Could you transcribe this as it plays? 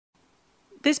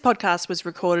This podcast was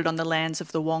recorded on the lands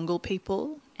of the Wongal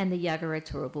people and the Yagara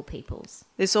Turrbal peoples.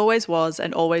 This always was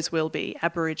and always will be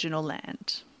Aboriginal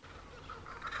land.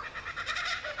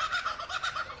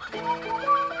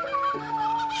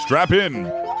 Strap in.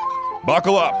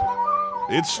 Buckle up.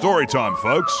 It's story time,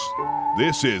 folks.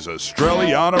 This is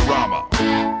Australiana Rama.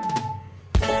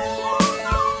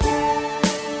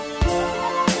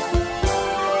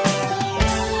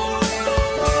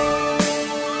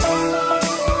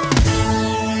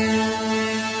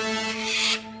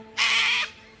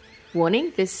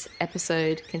 Warning, this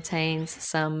episode contains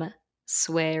some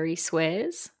sweary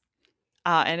swears.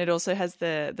 And it also has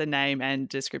the name and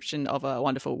description of a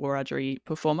wonderful Wiradjuri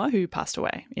performer who passed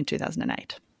away in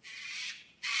 2008.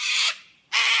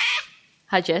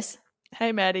 Hi, Jess.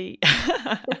 Hey, Maddie.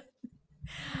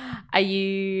 Are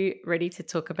you ready to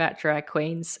talk about drag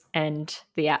queens and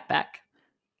the Outback?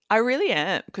 I really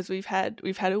am, because we've had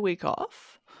a week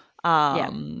off,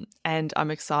 and I'm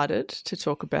excited to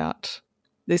talk about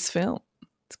this film.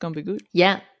 It's going to be good.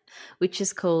 Yeah, which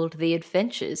is called The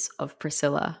Adventures of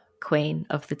Priscilla, Queen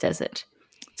of the Desert.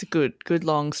 It's a good,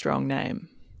 long, strong name.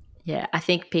 Yeah, I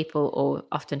think people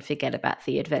often forget about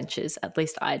The Adventures. At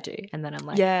least I do. And then I'm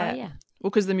like, yeah. Oh, yeah. Well,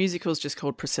 because the musical's just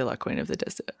called Priscilla, Queen of the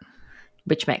Desert.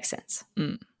 Which makes sense.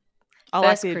 I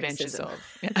like The Adventures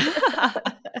of. Yeah.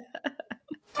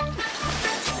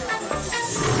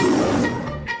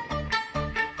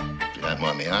 If you don't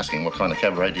mind me asking, what kind of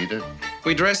cabaret do you do?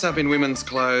 We dress up in women's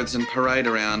clothes and parade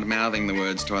around mouthing the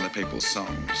words to other people's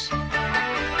songs.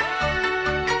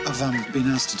 I've been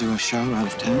asked to do a show out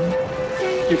of town.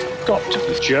 You've got to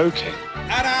be joking.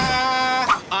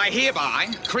 Ta-da! I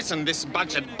hereby christen this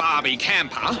budget Barbie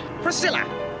camper Priscilla,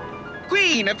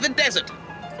 Queen of the Desert.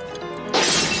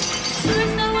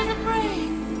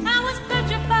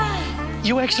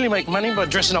 You actually make money by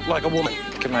dressing up like a woman.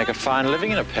 You can make a fine living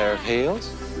in a pair of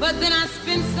heels. But then I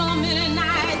spent so many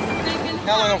nights thinking.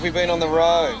 How long have we been on the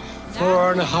road?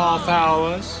 4.5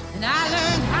 hours. And I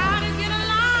learned how to get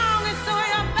along, and so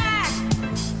you're back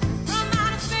from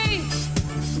outer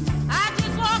space. I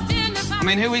just walked in to I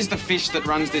mean, who is the fish that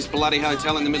runs this bloody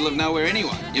hotel in the middle of nowhere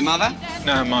anyway? Your mother?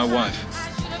 No, my wife.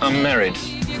 I'm married.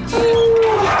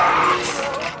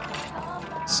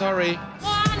 Sorry.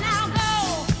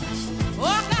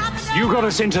 You got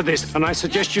us into this, and I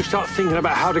suggest you start thinking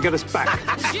about how to get us back.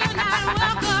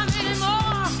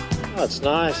 Oh, it's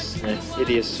nice in an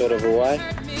hideous sort of a way.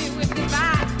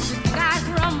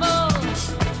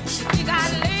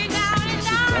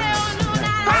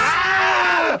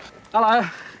 Hello.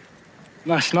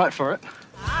 Nice night for it.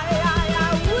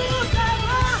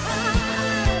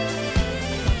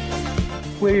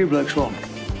 Where are you blokes from?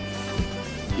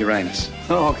 Uranus.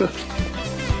 Oh, good.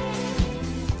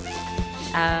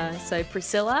 So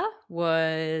Priscilla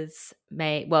was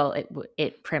made, well,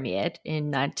 it premiered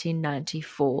in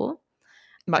 1994.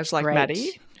 Much like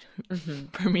Maddie.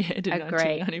 Premiered in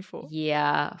 1994. Great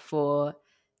year for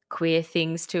queer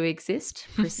things to exist.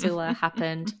 Priscilla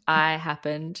happened, I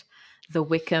happened, the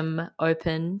Wickham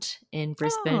opened in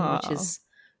Brisbane, which is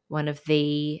one of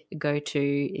the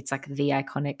go-to, it's like the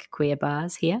iconic queer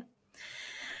bars here.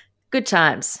 Good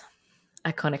times.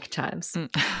 Iconic times.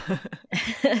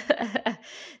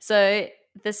 So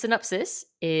the synopsis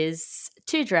is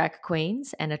 2 drag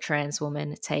queens and a trans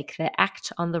woman take their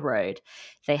act on the road.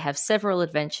 They have several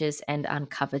adventures and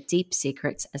uncover deep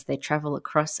secrets as they travel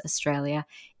across Australia,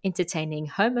 entertaining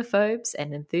homophobes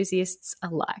and enthusiasts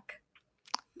alike.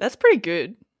 That's pretty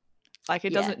good. Like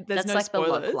it doesn't. There's that's no like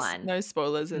spoilers. the log line. No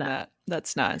spoilers in that.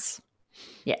 That's nice.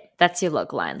 Yeah, that's your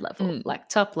log line level, like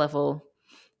top level.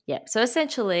 Yeah. So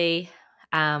essentially,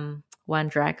 one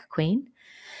drag queen,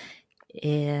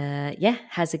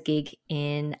 has a gig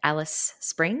in Alice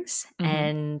Springs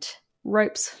and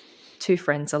ropes 2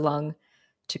 friends along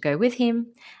to go with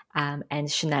him,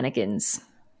 and shenanigans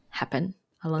happen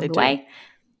along the way.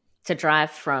 To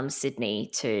drive from Sydney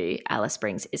to Alice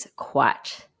Springs is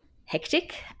quite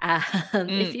hectic.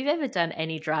 If you've ever done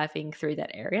any driving through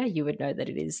that area, you would know that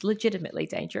it is legitimately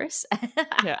dangerous.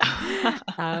 Yeah.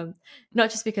 Not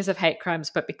just because of hate crimes,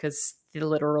 but because the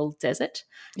literal desert.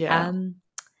 Yeah.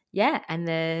 And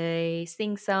they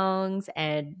sing songs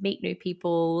and meet new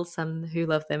people, some who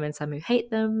love them and some who hate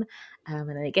them. And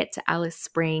then they get to Alice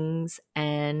Springs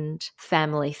and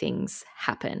family things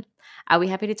happen. Are we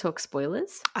happy to talk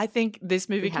spoilers? I think this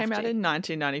movie came out in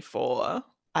 1994.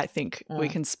 I think we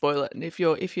can spoil it. And if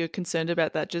you're concerned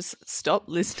about that, just stop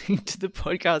listening to the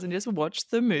podcast and just watch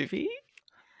the movie.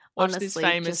 Watch Honestly, this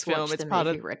famous just film. watch It's the part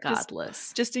movie of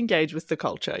regardless. Just engage with the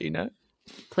culture, you know.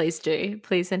 Please do.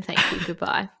 Please and thank you.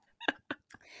 Goodbye.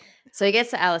 So he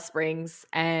gets to Alice Springs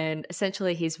and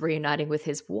essentially he's reuniting with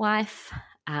his wife,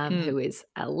 who is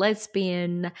a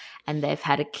lesbian, and they've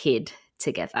had a kid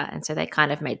together. And so they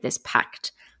kind of made this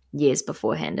pact years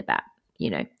beforehand about, you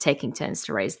know, taking turns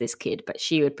to raise this kid, but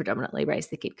she would predominantly raise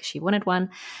the kid because she wanted one.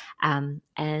 And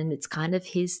it's kind of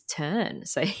his turn.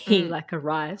 So he like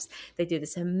arrives. They do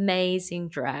this amazing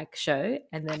drag show,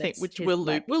 and then I think we'll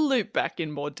loop back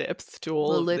in more depth to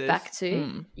all of this. We'll loop back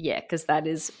to because that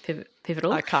is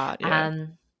pivotal. I can't. Yeah.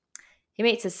 He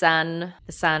meets his son.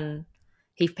 The son,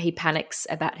 he panics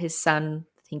about his son,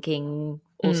 thinking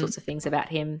all sorts of things about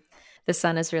him. The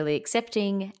son is really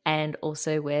accepting and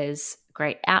also wears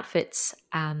great outfits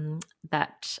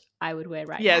that I would wear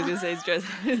right now. Yeah, I was going to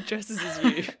say his dresses as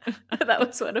you. That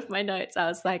was one of my notes. I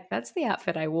was like, that's the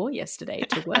outfit I wore yesterday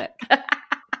to work.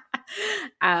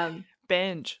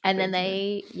 Benj. And then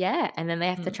they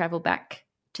have to travel back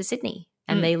to Sydney,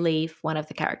 and they leave one of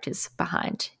the characters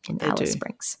behind in Alice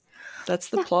Springs. That's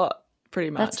the plot,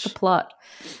 pretty much. That's the plot.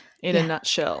 In a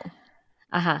nutshell.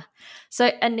 So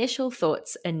initial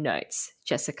thoughts and notes,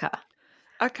 Jessica.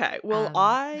 Okay, well,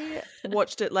 I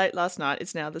watched it late last night.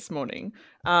 It's now this morning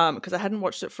because I hadn't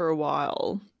watched it for a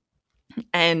while.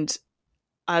 And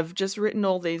I've just written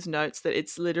all these notes that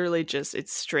it's literally just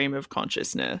its stream of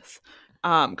consciousness.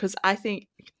 Because I think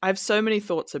I have so many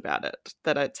thoughts about it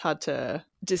that it's hard to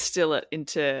distill it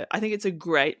into. I think it's a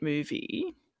great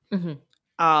movie.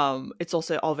 It's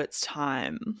also of its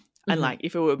time. And like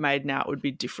if it were made now, it would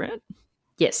be different.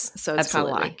 Yes, so it's kind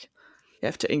of like you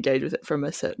have to engage with it from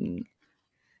a certain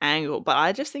angle. But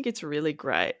I just think it's really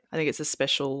great. I think it's a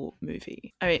special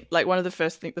movie. I mean, like the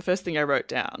first thing I wrote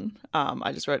down,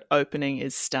 I just wrote opening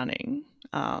is stunning,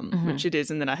 which it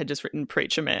is, and then I had just written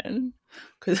Preacher Man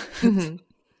because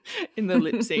in the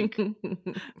lip sync,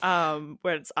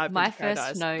 where it's I've been to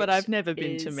paradise, but I've never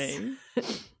been to me.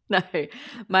 No,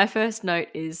 my first note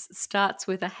is starts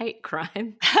with a hate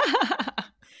crime.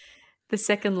 The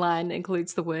second line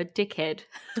includes the word dickhead.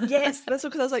 Yes, that's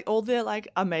because I was like, all the like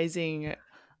amazing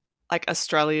like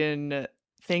Australian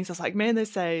things. I was like, man, they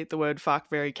say the word fuck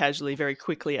very casually, very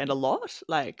quickly and a lot.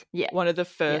 Like one of the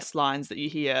first lines that you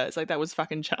hear, it's like, that was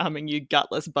fucking charming, you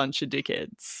gutless bunch of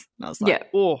dickheads. And I was like,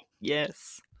 oh,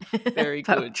 yes. Very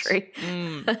good.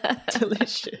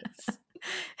 Delicious.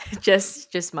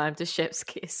 Just mimed a chef's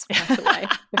kiss right away.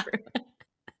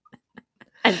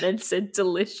 And then said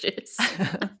delicious.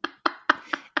 I've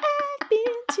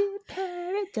been to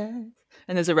paradise.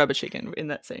 And there's a rubber chicken in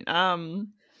that scene.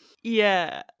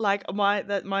 Yeah, like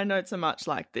my notes are much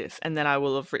like this, and then I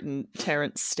will have written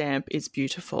Terence Stamp is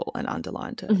beautiful and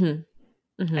underlined it.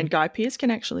 And Guy Pearce can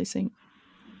actually sing.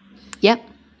 Yep,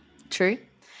 true.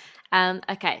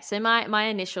 Okay, so my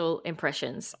initial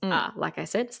impressions are, like I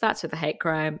said, it starts with a hate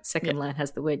crime. Second line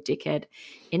has the word dickhead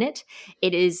in it.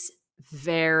 It is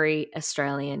very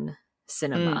Australian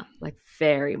cinema, like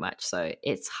very much so.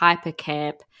 It's hyper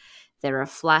camp. There are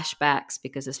flashbacks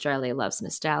because Australia loves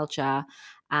nostalgia.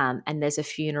 And there's a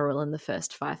funeral in the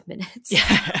first 5 minutes.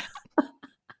 Yeah.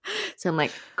 So I'm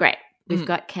like, great. We've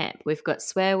got camp. We've got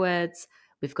swear words.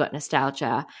 We've got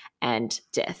nostalgia and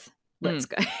death. Let's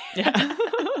go. Yeah.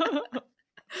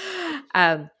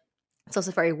 It's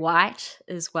also very white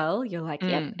as well. You're like,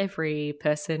 yep, every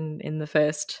person in the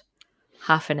first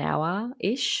half an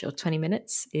hour-ish or 20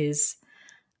 minutes is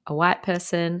a white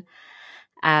person.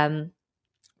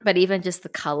 But even just the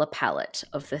colour palette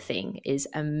of the thing is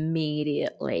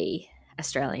immediately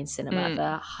Australian cinema,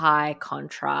 the high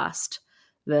contrast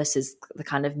versus the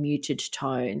kind of muted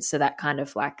tones. So that kind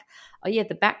of like,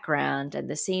 the background and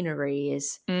the scenery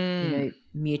is,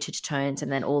 muted tones,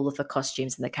 and then all of the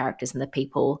costumes and the characters and the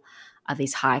people are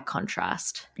these high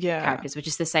contrast characters, which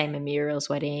is the same in Muriel's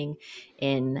Wedding,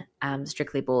 in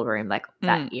Strictly Ballroom, like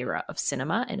that era of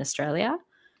cinema in Australia.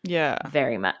 Yeah.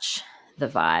 Very much the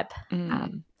vibe.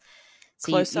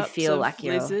 So you feel like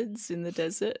you're lizards in the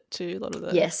desert too. A lot of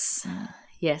those.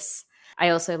 Yes. I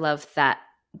also love that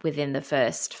within the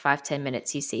first 5-10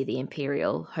 minutes, you see the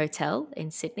Imperial Hotel in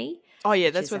Sydney. Oh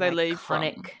yeah, that's where they leave from.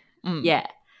 Yeah,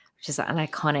 which is an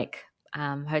iconic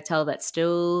hotel that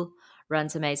still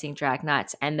runs amazing drag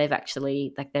nights, and they've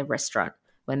actually, like, their restaurant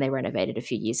when they renovated a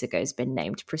few years ago has been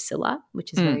named Priscilla,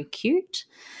 which is very cute.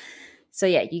 So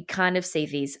yeah, you kind of see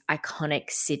these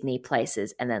iconic Sydney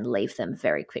places and then leave them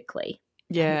very quickly.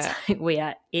 Yeah. Like we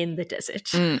are in the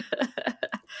desert.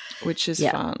 Which is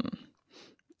fun.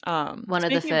 One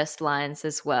of the first lines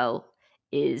as well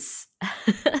is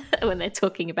when they're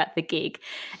talking about the gig,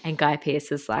 and Guy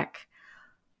Pearce is like,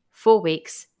 4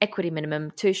 weeks, equity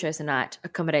minimum, 2 shows a night,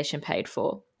 accommodation paid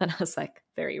for. And I was like,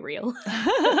 very real.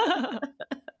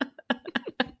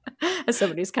 As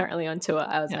somebody who's currently on tour,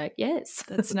 I was like, yes.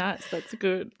 That's nice. That's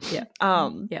good. Yeah.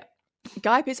 Yeah.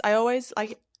 Guy Pearce, I always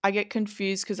I get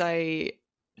confused because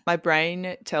my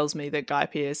brain tells me that Guy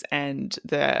Pearce and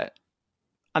the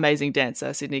amazing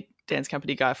dancer, Sydney Dance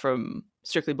Company guy from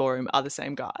Strictly Ballroom are the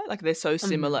same guy. Like they're so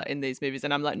similar in these movies.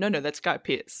 And I'm like, no, that's Guy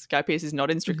Pearce. Guy Pearce is not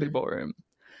in Strictly Ballroom.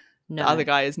 No. The other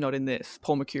guy is not in this.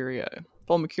 Paul Mercurio.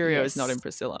 Paul Mercurio is not in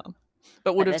Priscilla.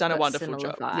 But would have done a wonderful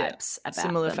job. Vibes about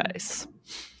similar them. face.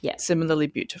 Yeah. Similarly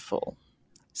beautiful.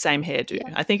 Same hairdo.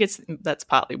 Yeah. I think that's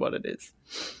partly what it is.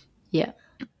 Yeah.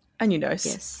 And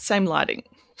same lighting.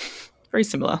 Very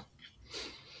similar.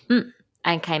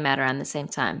 And came out around the same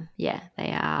time. Yeah,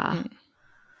 they are.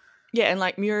 Yeah, and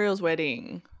like Muriel's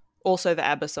Wedding, also the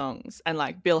ABBA songs, and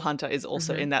like Bill Hunter is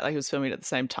also in that. Like he was filming at the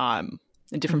same time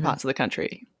in different parts of the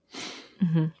country.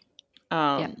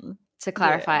 To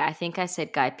clarify, I think I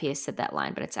said Guy Pearce said that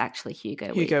line, but it's actually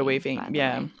Hugo Weaving.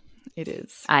 Yeah, it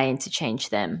is. I interchange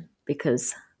them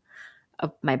because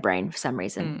of my brain for some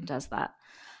reason does that.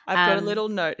 I've got a little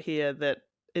note here that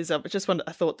is just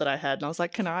a thought that I had, and I was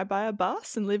like, can I buy a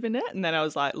bus and live in it? And then I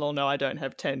was like, well, no, I don't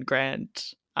have 10 grand.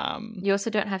 You also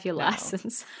don't have your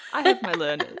license. I have my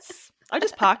learners. I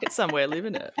just park it somewhere, live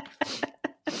in it.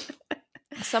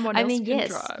 Someone else can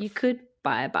drive. You could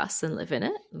buy a bus and live in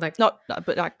it. Like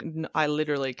but I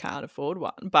literally can't afford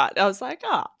one. But I was like,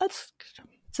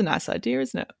 it's a nice idea,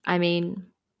 isn't it? I mean,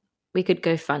 we could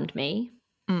go fund me.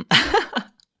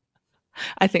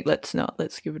 I think let's not.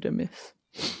 Let's give it a miss.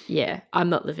 Yeah, I'm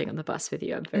not living on the bus with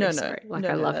you. I'm very sorry.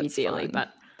 I love you dearly, fine. but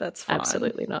that's fine.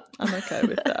 Absolutely not. I'm okay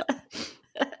with that.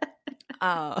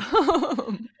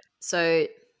 So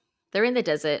they're in the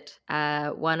desert.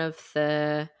 One of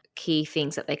the key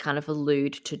things that they kind of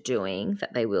allude to doing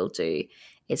that they will do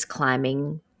is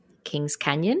climbing Kings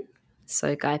Canyon.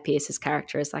 So Guy Pearce's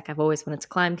character is like, I've always wanted to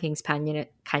climb Kings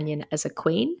Canyon as a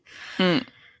queen.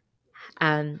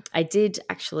 I did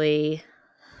actually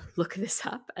look this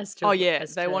up as to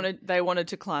they wanted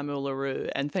to climb Uluru,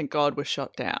 and thank God was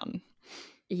shot down.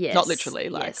 Yes, not literally,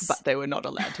 but they were not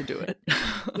allowed to do it.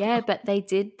 Yeah, but they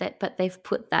did that. But they've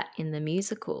put that in the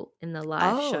musical, in the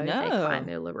live show. No. They climb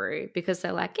Uluru because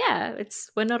they're like,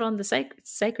 we're not on the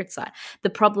sacred side. The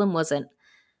problem wasn't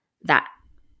that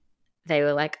they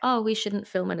were like, oh, we shouldn't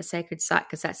film on a sacred site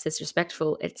because that's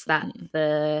disrespectful. It's that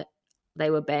they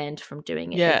were banned from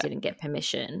doing it. Yeah. They didn't get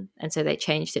permission, and so they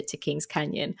changed it to Kings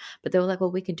Canyon. But they were like,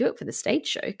 well, we can do it for the stage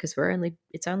show because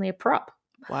it's only a prop.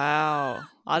 Wow,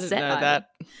 I didn't know that.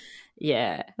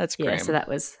 Yeah, that's grim. Yeah, so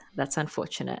that's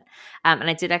unfortunate. And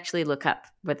I did actually look up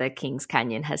whether Kings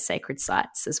Canyon has sacred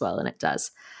sites as well, and it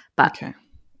does. But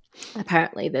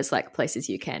apparently, there's like places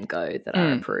you can go that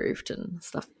are approved and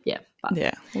stuff. Yeah,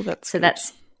 well, that's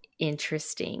that's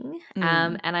interesting.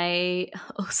 And I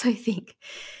also think,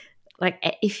 like,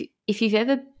 if you've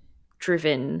ever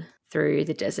driven through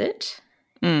the desert.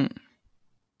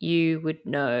 You would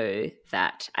know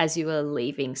that as you are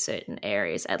leaving certain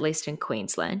areas, at least in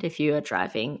Queensland, if you are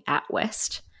driving out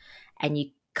west and you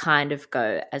kind of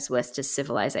go as west as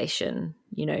civilization,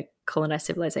 colonized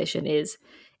civilization is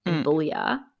in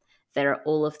Boolyah, there are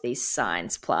all of these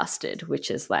signs plastered,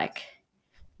 which is like,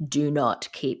 do not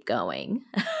keep going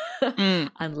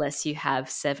unless you have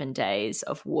 7 days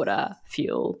of water,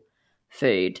 fuel,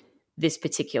 food, this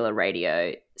particular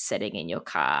radio setting in your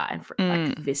car, and for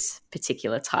like this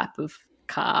particular type of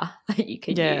car that you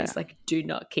can use. Like, do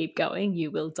not keep going,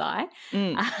 you will die.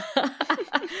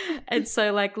 And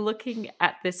so, like, looking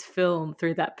at this film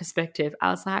through that perspective,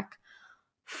 I was like,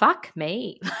 fuck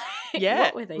me.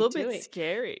 What were they doing? A little bit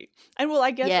scary. And well, I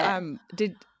guess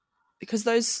because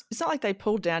those, it's not like they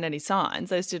pulled down any signs.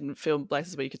 They just didn't film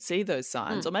places where you could see those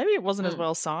signs, or maybe it wasn't as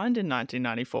well signed in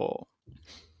 1994.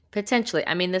 Potentially.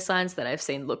 I mean, the signs that I've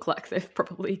seen look like they've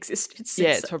probably existed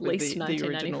since it's probably at least the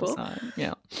 1994. original sign.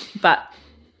 Yeah. But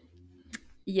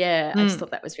I just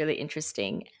thought that was really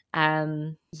interesting.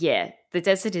 The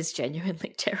desert is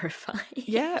genuinely terrifying.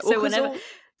 Yeah. So whenever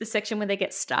the section where they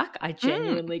get stuck, I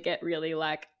genuinely get really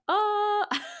like,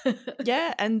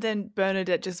 yeah, and then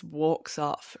Bernadette just walks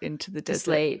off into the desert. Just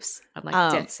leaves. I'm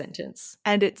like, death sentence.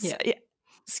 And it's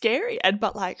scary,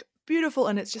 but like beautiful,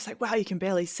 and it's just like, wow, you can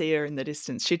barely see her in the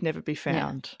distance. She'd never be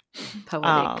found.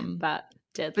 Poetic, but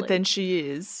deadly. But then she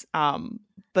is.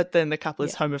 But then the couple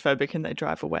is homophobic and they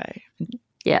drive away.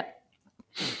 Yeah.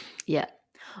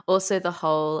 Also, the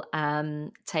whole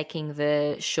taking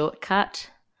the shortcut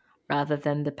rather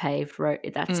than the paved road,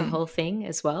 that's a whole thing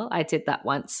as well. I did that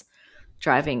once,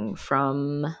 driving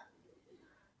from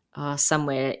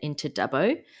somewhere into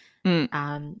Dubbo.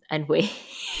 And we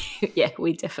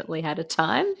definitely had a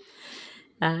time.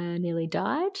 Nearly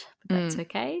died, but that's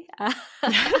okay.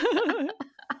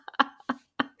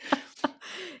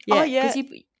 Oh, yeah. 'cause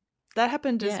That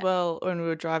happened as Yeah. well when we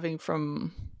were driving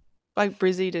from like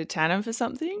Brizzy to Tannum for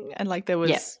something, and like there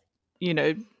was, you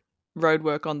know, road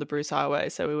work on the Bruce Highway,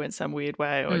 so we went some weird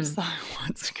way. Or just like,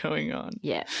 what's going on?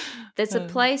 Yeah. There's a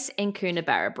place in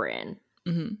Coonabarabran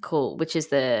called, which is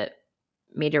the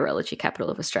meteorology capital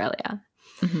of Australia.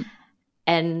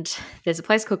 And there's a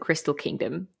place called Crystal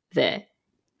Kingdom there.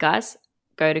 Guys,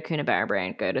 go to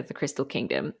Coonabarabran, go to the Crystal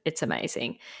Kingdom. It's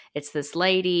amazing. It's this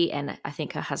lady, and I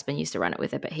think her husband used to run it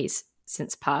with her, but he's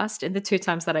since passed. And the 2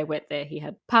 times that I went there, he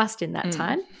had passed in that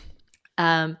time.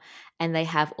 And they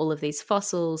have all of these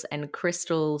fossils and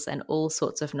crystals and all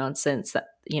sorts of nonsense that,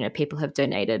 you know, people have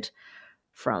donated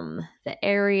from the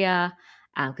area,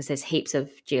 because there's heaps of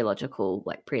geological,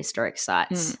 like, prehistoric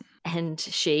sites. And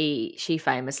she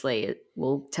famously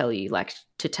will tell you, like,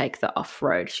 to take the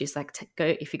off-road. She's like, go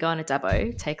if you go on a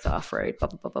Dubbo, take the off-road, blah,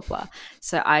 blah, blah, blah, blah.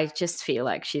 So I just feel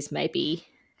like she's maybe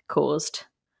caused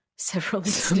several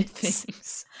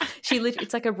incidents.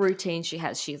 It's like a routine she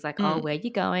has. She's like, oh, where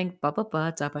you going? Blah, blah,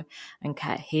 blah, Dubbo.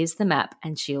 Okay, here's the map.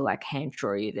 And she'll, like, hand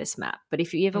draw you this map. But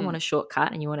if you ever want a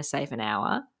shortcut and you want to save an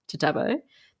hour to Dubbo,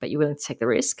 but you're willing to take the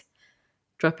risk,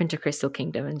 drop into Crystal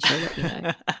Kingdom and she'll let you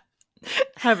know.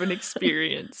 Have an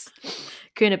experience.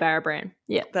 Coonabarabran.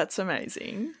 Yeah. That's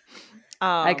amazing.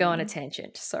 I go on a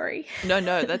tangent. Sorry. No,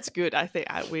 that's good. I think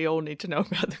we all need to know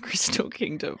about the Crystal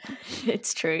Kingdom.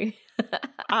 It's true.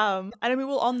 And I mean,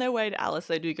 well, on their way to Alice,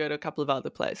 they do go to a couple of other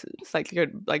places, like they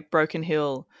go like Broken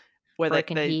Hill, where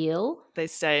they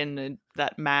stay in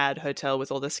that mad hotel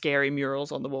with all the scary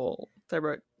murals on the wall. They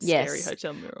wrote scary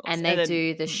hotel murals, and they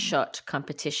do the shot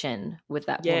competition with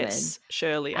that woman. Yes,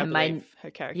 Shirley, I believe her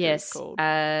character is called.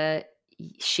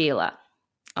 Sheila.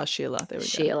 Oh, Sheila. There we go.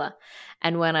 Sheila.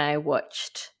 And when I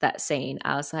watched that scene,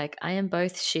 I was like, I am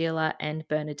both Sheila and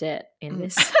Bernadette in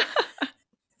this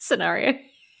scenario.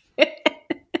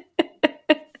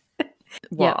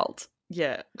 Wild.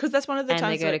 Yeah, because that's one of the times.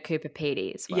 And they go to Cooper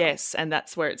Pedy as well. Yes, and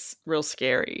that's where it's real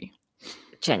scary.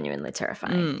 Genuinely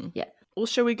terrifying. Yeah. Well,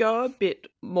 shall we go a bit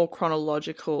more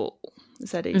chronological?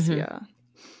 Is that easier?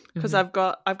 Because I've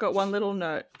got one little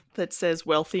note that says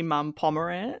wealthy mum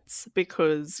Pomerantz,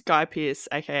 because Guy Pearce,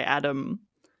 aka Adam,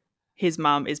 his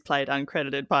mum is played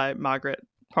uncredited by Margaret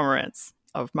Pomerantz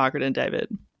of Margaret and David,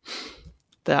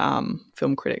 the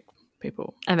film critic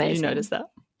people. Amazing. Did you notice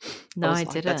that? No, I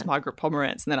didn't. That's Margaret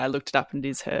Pomerantz, and then I looked it up and it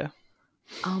is her.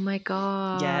 Oh my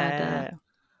God. Yeah.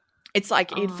 It's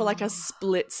like for like a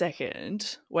split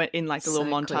second, when in like the little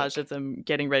montage of them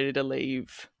getting ready to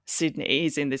leave Sydney,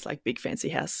 he's in this like big fancy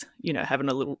house, you know, having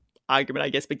a little argument, I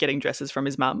guess, but getting dresses from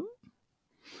his mum.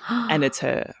 And it's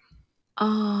her.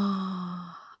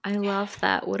 Oh, I love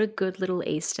that. What a good little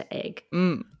Easter egg.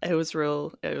 It was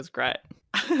great.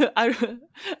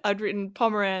 I'd written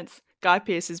Pomerantz, Guy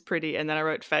Pearce is pretty, and then I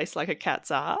wrote face like a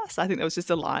cat's ass. I think that was just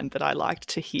a line that I liked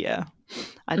to hear.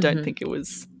 I don't think it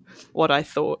was what I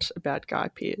thought about Guy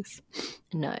Pearce.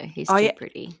 No, he's too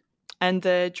pretty. And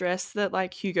the dress that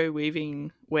like Hugo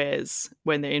Weaving wears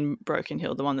when they're in Broken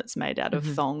Hill, the one that's made out of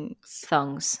thongs.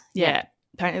 Thongs. Yeah.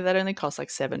 Apparently that only costs like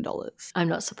 $7. I'm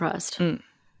not surprised.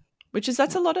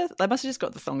 That's a lot of, they must have just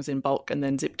got the thongs in bulk and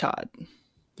then zip tied.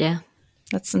 Yeah.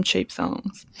 That's some cheap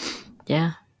thongs.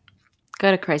 Yeah.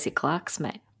 Go to Crazy Clark's,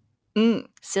 mate.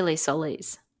 Silly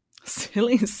Sollies.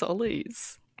 Silly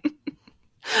Sollies.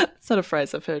 It's not a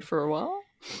phrase I've heard for a while.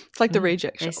 It's like the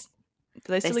reject shop.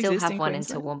 Do they still have one in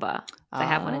Toowoomba. They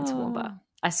have one in Toowoomba.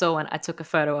 I saw one. I took a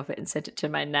photo of it and sent it to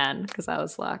my nan because I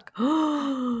was like,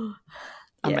 oh.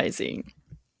 Amazing.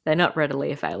 They're not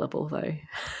readily available though.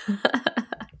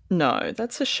 No,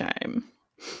 that's a shame.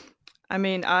 I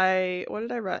mean, what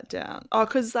did I write down? Oh,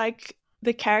 because like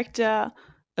the character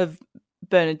of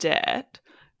Bernadette,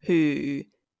 who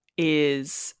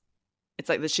is, it's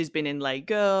like that she's been in Les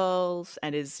Girls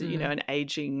and is, you know, an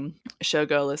aging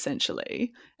showgirl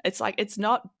essentially. It's like it's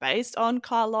not based on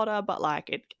Carlotta, but like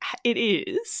it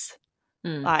is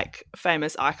like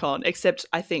famous icon, except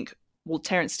I think, well,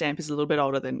 Terence Stamp is a little bit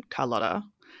older than Carlotta,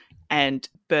 and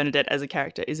Bernadette as a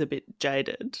character is a bit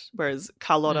jaded, whereas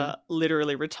Carlotta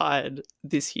literally retired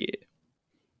this year,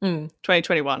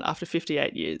 2021, after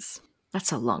 58 years.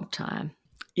 That's a long time.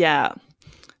 Yeah.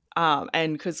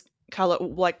 And because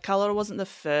Carlotta wasn't the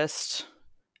first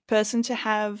person to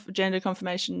have gender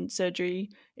confirmation surgery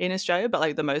in Australia, but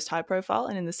like the most high profile,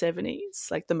 and in the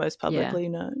 70s, like the most publicly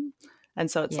known.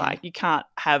 And so it's like you can't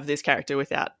have this character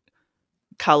without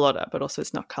Carlotta, but also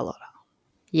it's not Carlotta.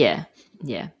 Yeah,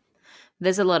 yeah.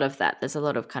 There's a lot of that. There's a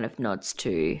lot of kind of nods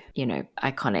to, you know,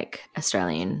 iconic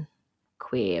Australian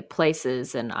queer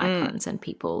places and icons and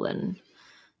people and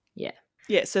yeah.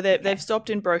 Yeah, so they've stopped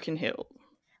in Broken Hill.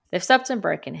 They've stopped in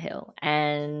Broken Hill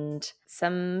and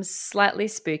some slightly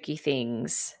spooky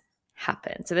things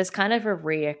happen. So there's kind of a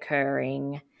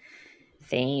reoccurring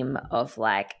theme of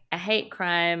like a hate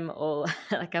crime or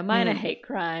like a minor hate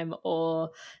crime, or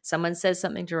someone says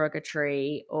something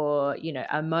derogatory, or, you know,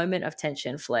 a moment of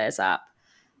tension flares up.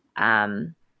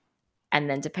 And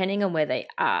then depending on where they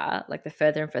are, like the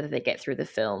further and further they get through the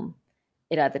film,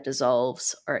 it either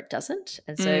dissolves or it doesn't.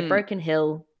 And so Broken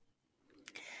Hill,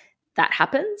 that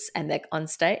happens and they're on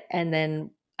stage. And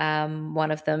then one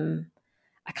of them,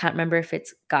 I can't remember if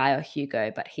it's Guy or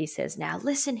Hugo, but he says, "Now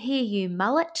listen here, you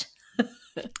mullet."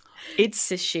 It's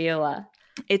to Sheila.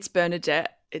 It's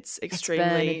Bernadette. It's extremely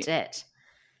Bernadette.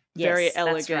 Very Yes,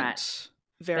 elegant. that's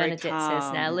right. Very Bernadette calm.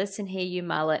 says, "Now listen here, you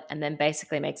mullet," and then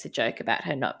basically makes a joke about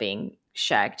her not being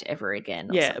shagged ever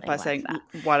again. Or Yeah, something by like saying, that.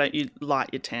 "Why don't you light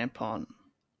your tampon?"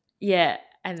 Yeah,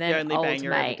 and then The only old bang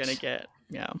you're mate, ever going to get.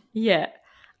 Yeah. yeah,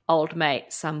 old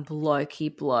mate, some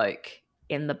blokey bloke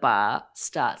in the bar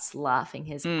starts laughing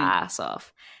his ass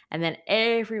off, and then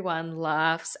everyone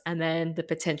laughs, and then the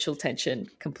potential tension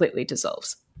completely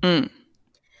dissolves.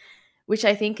 Which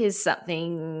I think is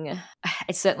something,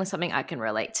 it's certainly something I can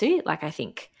relate to. Like, I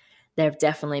think there have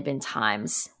definitely been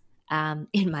times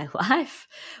in my life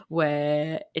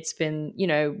where it's been, you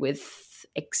know, with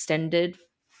extended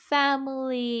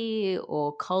family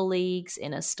or colleagues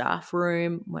in a staff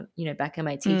room, when, you know, back in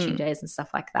my teaching days and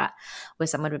stuff like that, where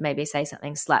someone would maybe say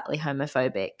something slightly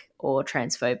homophobic or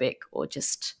transphobic or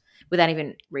just without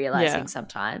even realizing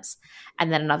sometimes.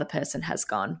 And then another person has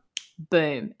gone,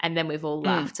 boom, and then we've all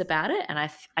laughed about it. And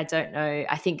I don't know,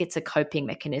 I think it's a coping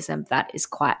mechanism that is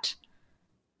quite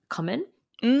common.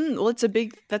 Well, that's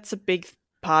a big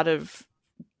part of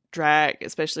drag,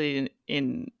 especially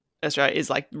in Australia, is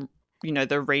like, you know,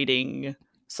 the reading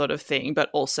sort of thing, but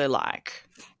also like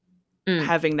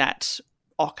having that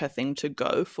ochre thing to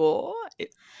go for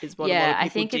is what a lot of people I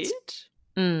think did.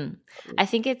 I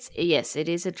think it's, yes, it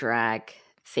is a drag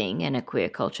thing and a queer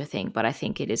culture thing, but I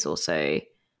think it is also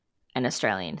an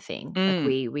Australian thing. Like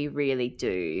we really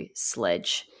do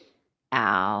sledge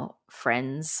our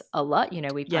friends a lot. You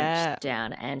know, we punch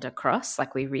down and across.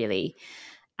 Like we really,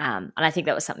 and I think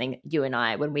that was something you and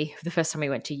I, when the first time we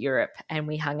went to Europe and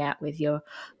we hung out with your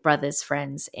brother's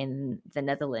friends in the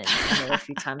Netherlands, and there were a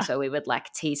few times where we would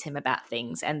like tease him about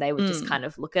things, and they would just kind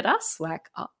of look at us like,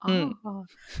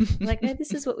 like, no,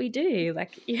 this is what we do.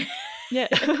 Like, yeah.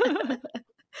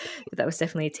 But that was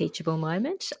definitely a teachable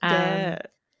moment. Yeah,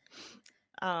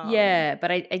 but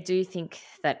I do think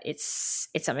that it's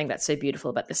something that's so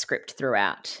beautiful about the script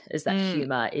throughout, is that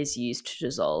humor is used to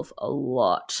dissolve a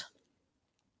lot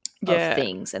of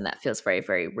things, and that feels very,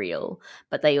 very real.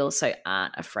 But they also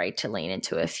aren't afraid to lean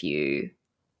into a few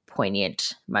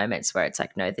poignant moments where it's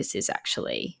like, no, this is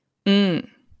actually,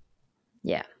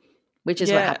 which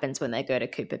is what happens when they go to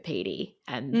Cooper Pedy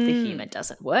and the humor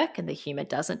doesn't work and the humor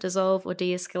doesn't dissolve or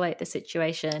de-escalate the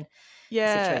situation.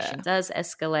 The situation does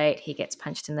escalate. He gets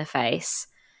punched in the face,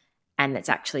 and it's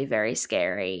actually very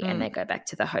scary. And they go back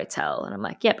to the hotel, and I'm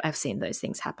like, yep, I've seen those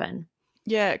things happen.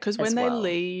 Yeah, because when they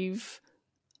leave,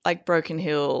 like Broken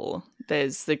Hill,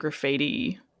 there's the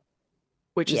graffiti,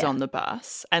 which is on the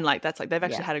bus, and like that's like they've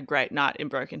actually had a great night in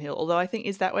Broken Hill. Although I think,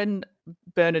 is that when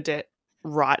Bernadette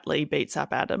rightly beats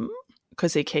up Adam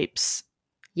because he keeps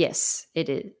it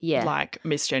is like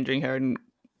misgendering her and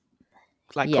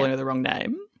like calling her the wrong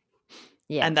name.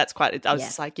 Yeah. And that's quite, I was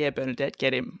just like, yeah, Bernadette,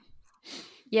 get him.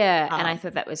 Yeah. And I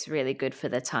thought that was really good for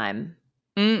the time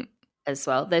as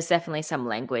well. There's definitely some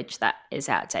language that is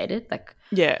outdated. Like,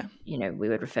 you know, we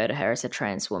would refer to her as a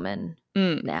trans woman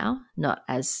now, not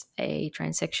as a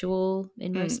transsexual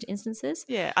in most instances.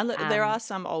 Yeah. And there are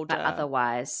some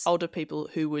older people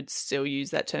who would still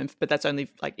use that term, but that's only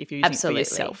like if you're using it for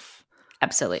yourself.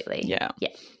 Absolutely. Yeah.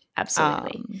 Yeah.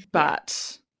 Absolutely.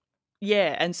 But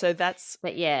yeah, and so that's...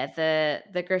 But yeah,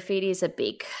 the graffiti is a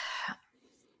big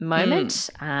moment.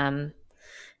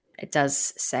 It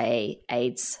does say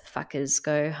AIDS fuckers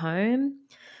go home.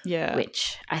 Yeah.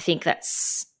 Which I think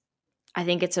it's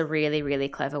a really, really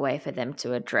clever way for them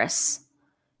to address,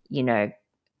 you know,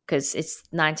 because it's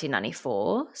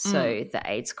 1994, so the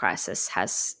AIDS crisis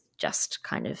has just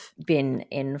kind of been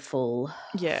in full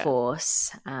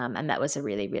force. And that was a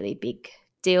really, really big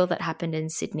deal that happened in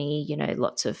Sydney. You know,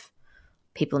 lots of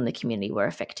people in the community were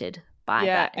affected by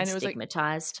that and it was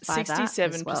stigmatized by that.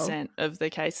 67% of the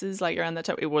cases, like around that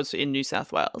time, it was in New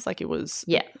South Wales. Like it was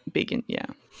big in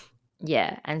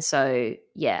Yeah, and so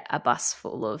a bus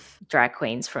full of drag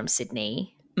queens from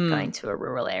Sydney going to a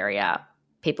rural area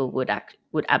people would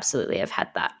absolutely have had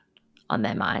that on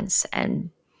their minds and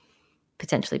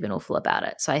potentially been awful about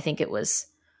it. So I think it was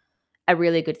a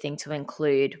really good thing to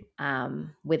include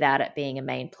without it being a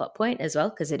main plot point as well,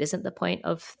 because it isn't the point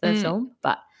of the film,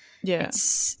 but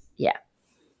it's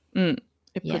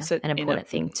it puts it an important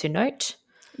thing to note.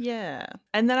 Yeah.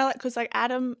 And then I like, because like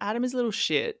Adam is a little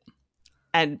shit,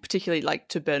 and particularly like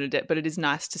to Bernadette, but it is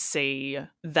nice to see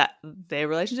that their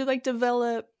relationship like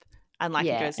develop, and like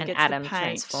he goes and gets Adam the paint.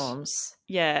 transforms.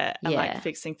 Yeah, and like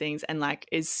fixing things, and like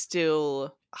is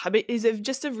still, I mean, is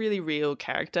just a really real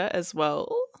character as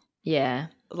well. Yeah.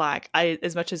 Like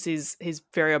as much as he's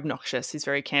very obnoxious, he's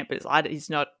very camp, but he's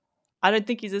not. I don't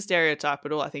think he's a stereotype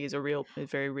at all. I think he's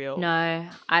very real. No,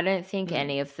 I don't think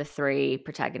any of the three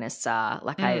protagonists are.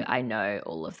 Like, I know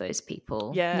all of those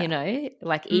people. Yeah. You know?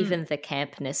 Like, even the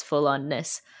campness,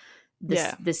 full-onness,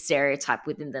 the stereotype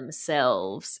within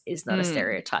themselves is not a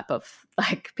stereotype of,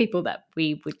 like, people that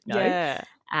we would know. Yeah.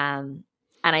 And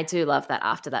I do love that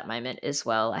after that moment as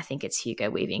well. I think it's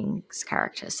Hugo Weaving's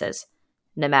character says,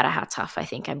 no matter how tough I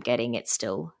think I'm getting, it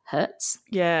still hurts.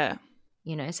 Yeah.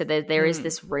 You know, so there is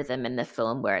this rhythm in the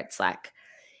film where it's like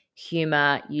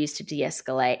humor used to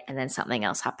de-escalate, and then something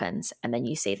else happens, and then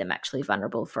you see them actually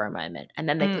vulnerable for a moment, and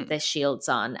then they put their shields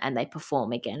on and they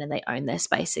perform again and they own their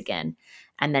space again,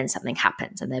 and then something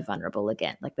happens and they're vulnerable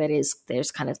again. Like there's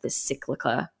kind of this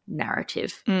cyclical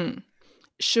narrative.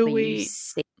 Should we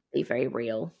see very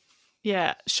real?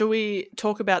 Yeah. Shall we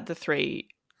talk about the three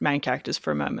main characters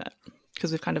for a moment, because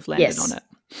we've kind of landed on it?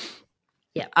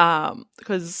 Yeah.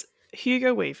 Because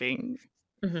Hugo Weaving,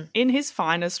 in his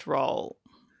finest role,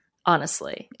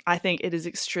 honestly, I think it is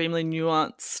extremely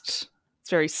nuanced. It's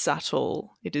very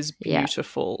subtle. It is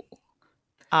beautiful.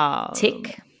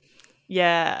 Tick.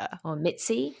 Yeah. Or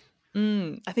Mitzi.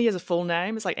 I think he has a full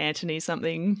name. It's like Anthony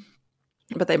something,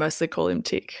 but they mostly call him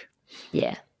Tick.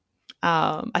 Yeah.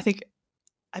 I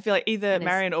feel like either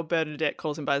Marion or Bernadette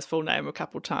calls him by his full name a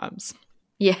couple times.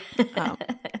 Yeah.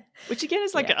 Which again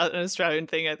is like an Australian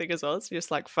thing, I think, as well. It's just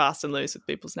like fast and loose with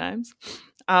people's names.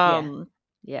 But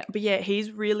yeah, he's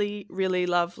really, really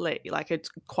lovely. Like, it's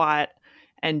quiet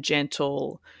and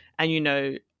gentle, and, you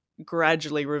know,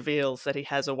 gradually reveals that he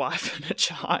has a wife and a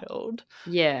child.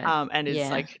 Yeah. And is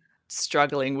like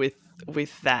struggling with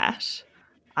that.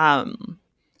 And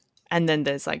then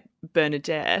there's like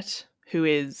Bernadette, who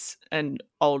is an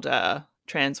older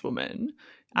trans woman.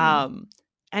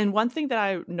 And one thing that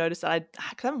I noticed that I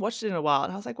haven't watched it in a while,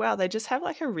 and I was like, wow, they just have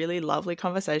like a really lovely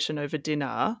conversation over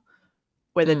dinner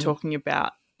where they're talking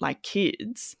about like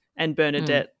kids, and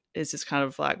Bernadette is just kind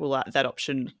of like, well, that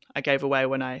option I gave away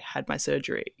when I had my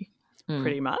surgery,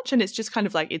 pretty much. And it's just kind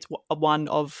of like, it's one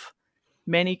of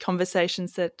many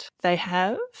conversations that they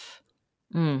have.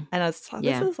 And it's like,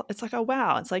 it's like, oh,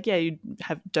 wow. It's like, yeah, you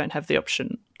don't have the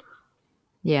option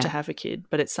to have a kid,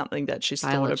 but it's something that she's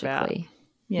thought about.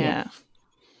 Yeah.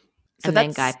 So and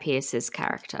then Guy Pearce's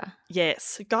character.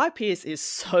 Yes. Guy Pearce is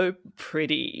so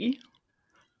pretty.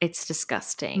 It's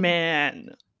disgusting.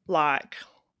 Man. Like,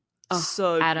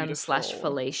 so Adam beautiful. /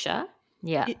 Felicia.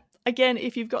 Yeah. Again,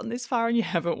 if you've gotten this far and you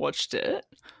haven't watched it,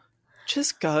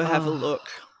 just go have a look,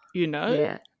 you know?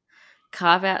 Yeah.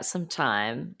 Carve out some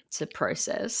time to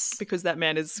process. Because that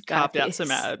man has carved out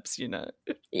some abs, you know?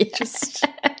 Yeah. Just...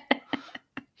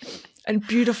 and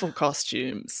beautiful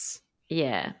costumes.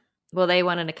 Yeah. Well, they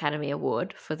won an Academy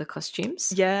Award for the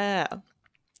costumes. Yeah,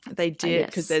 they did,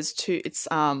 because there's two. It's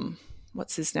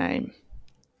what's his name?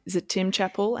 Is it Tim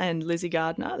Chappell and Lizzie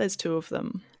Gardner? There's two of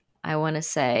them. I want to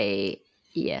say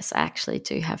yes. I actually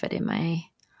do have it in my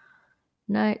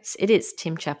notes. It is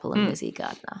Tim Chappell and Lizzie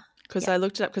Gardner. Because I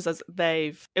looked it up, because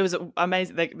it was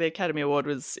amazing. The Academy Award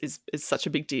is such a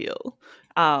big deal.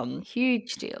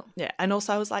 Huge deal. Yeah, and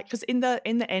also I was like, because in the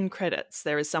end credits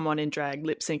there is someone in drag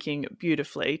lip syncing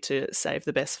beautifully to Save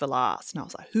the Best for Last, and I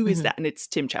was like, who is that? And it's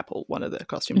Tim Chappell, one of the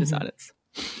costume designers.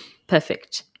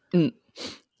 Perfect.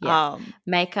 Yeah.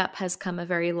 Makeup has come a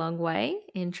very long way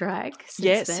in drag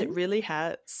since then. It really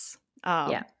has.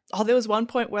 Oh, there was one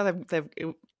point where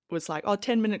it was like,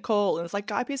 10-minute call, and it's like,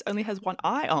 Guy Pearce only has one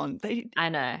eye on. I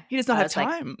know. He does not have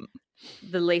time. Like,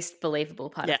 the least believable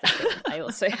part of the film.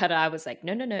 I was like,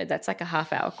 no, that's like a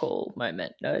half-hour call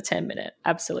moment. No, a 10-minute.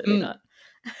 Absolutely not.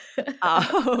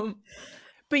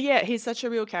 But yeah, he's such a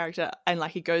real character, and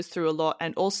like he goes through a lot,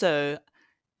 and also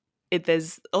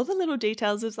there's all the little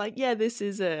details of like, yeah, this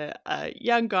is a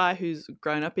young guy who's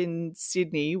grown up in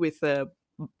Sydney with a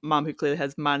mum who clearly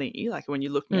has money. Like, when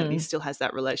you're looking at it, he still has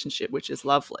that relationship, which is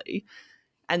lovely.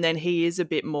 And then he is a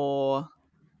bit more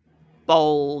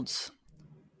bold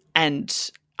and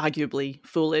arguably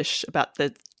foolish about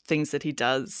the things that he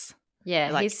does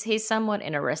Yeah, Like, he's somewhat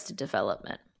in Arrested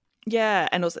Development. yeah,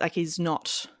 and also like he's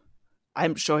not.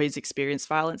 I'm sure he's experienced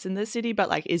violence in the city, but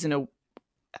like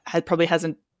probably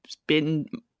hasn't been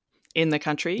in the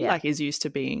country. Yeah. Like, is used to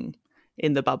being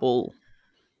in the bubble.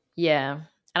 Yeah,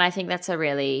 and I think it's a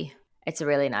really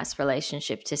nice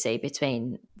relationship to see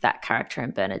between that character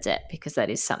and Bernadette, because that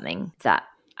is something that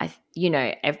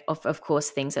of course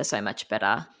things are so much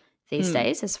better these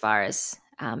days as far as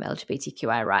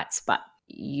LGBTQI rights, but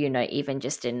even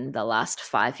just in the last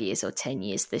 5 years or 10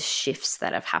 years, the shifts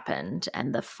that have happened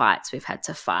and the fights we've had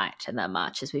to fight and the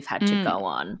marches we've had to go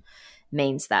on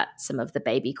means that some of the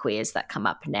baby queers that come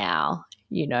up now,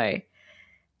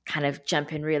 kind of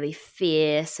jump in really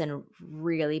fierce and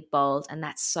really bold, and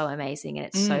that's so amazing and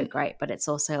it's so great. But it's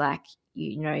also like,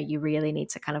 you really need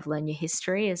to kind of learn your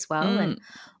history as well, and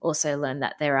also learn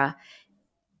that there are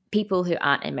people who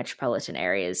aren't in metropolitan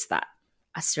areas that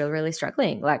are still really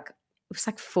struggling. Like, it was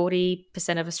like 40%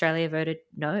 of Australia voted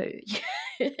no.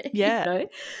 Yeah.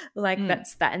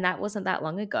 That's that, and that wasn't that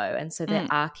long ago. And so there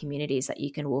are communities that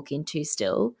you can walk into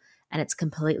still, and it's a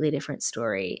completely different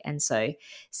story. And so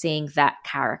seeing that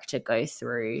character go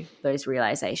through those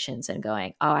realizations and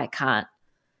going, oh, I can't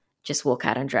just walk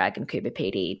out and drag in Cooper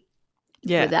PD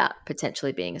without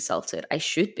potentially being assaulted. I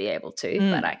should be able to,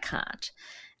 but I can't.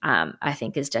 I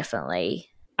think is definitely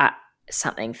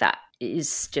something that is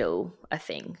still a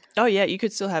thing. Oh yeah, you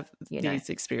could still have these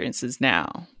experiences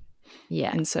now.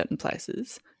 Yeah, in certain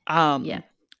places. And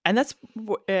that's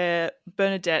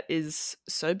Bernadette is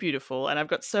so beautiful, and I've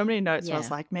got so many notes where I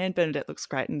was like, man, Bernadette looks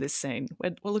great in this scene.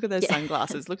 Well, look at those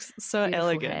sunglasses. Looks so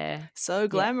elegant, hair. So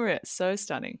glamorous, so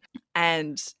stunning.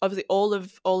 And obviously all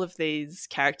of these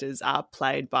characters are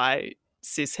played by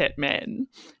cis-het men,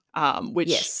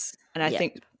 which and I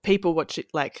think people watch it,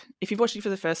 like if you've watched it for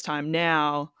the first time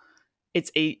now,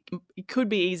 it could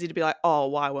be easy to be like, oh,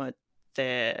 why weren't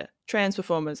there trans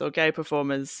performers or gay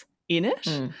performers in it?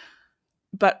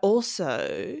 But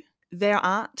also there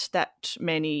aren't that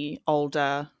many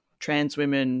older trans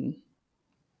women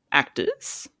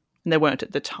actors, and there weren't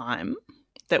at the time,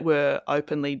 that were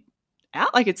openly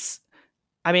out. Like it's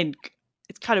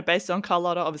kind of based on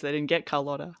Carlotta. Obviously they didn't get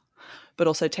Carlotta, but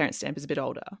also Terence Stamp is a bit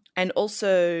older. And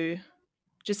also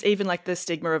just even like the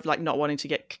stigma of like not wanting to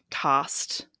get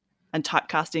cast and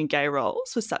typecast in gay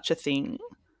roles was such a thing.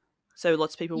 So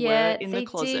lots of people were in the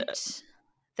closet.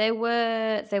 There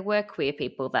were queer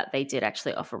people that they did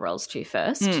actually offer roles to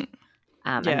first,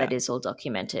 and that is all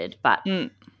documented. But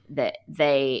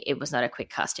it was not a quick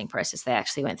casting process. They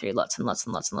actually went through lots and lots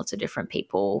and lots and lots of different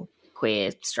people,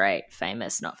 queer, straight,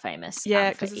 famous, not famous.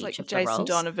 Yeah, because it's like Jason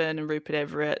Donovan and Rupert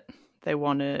Everett. They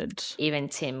wanted even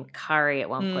Tim Curry at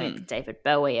one point, David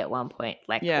Bowie at one point,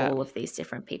 like all of these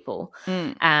different people.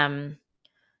 I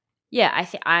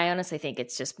honestly think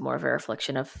it's just more of a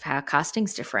reflection of how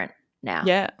casting's different now.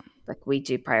 Yeah. Like we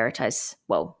should prioritize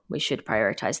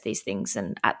these things.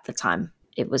 And at the time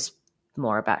it was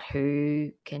more about who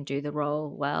can do the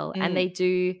role well. And they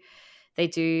do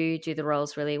the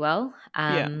roles really well.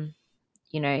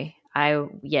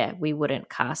 We wouldn't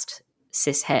cast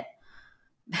cis-het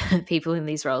people in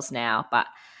these roles now, but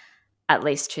at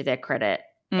least to their credit,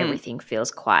 everything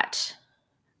feels quite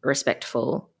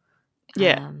respectful.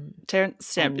 Yeah. Terence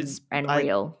Stamp is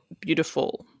real.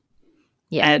 Beautiful.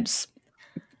 Yeah. And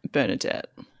Bernadette.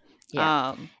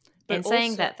 Yeah. And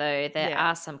saying that though, there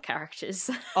are some characters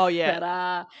that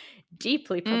are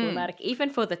deeply problematic, even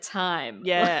for the time.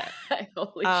 Yeah.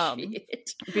 Holy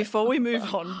shit. Before we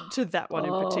move on to that one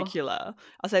in particular,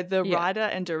 I'll say the writer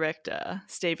and director,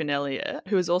 Stephen Elliott,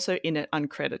 who is also in it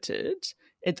uncredited,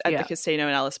 it's at the casino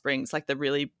in Alice Springs, like the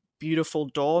really beautiful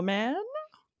doorman.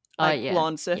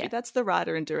 Blonde surfy. That's the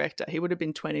writer and director. He would have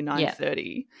been 29,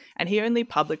 30. And he only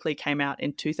publicly came out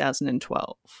in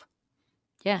 2012.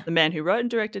 Yeah. The man who wrote and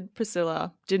directed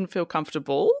Priscilla didn't feel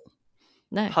comfortable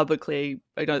publicly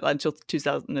until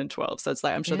 2012. So it's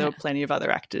like, I'm sure there were plenty of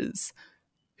other actors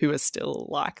who are still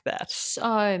like that.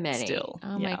 So many. Still.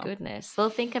 Oh my goodness. Well,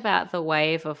 think about the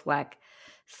wave of like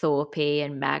Thorpe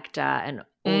and Magda and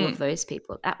all of those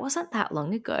people. That wasn't that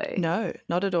long ago. No,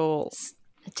 not at all.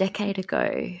 A decade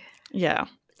ago. Yeah.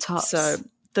 Tops. So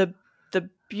the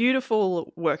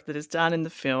beautiful work that is done in the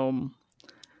film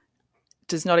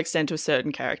does not extend to a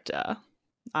certain character,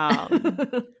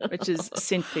 which is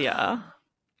Cynthia,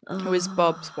 who is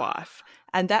Bob's wife.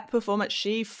 And that performance,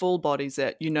 she full bodies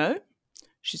it,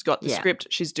 She's got the script,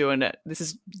 she's doing it. This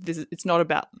is it's not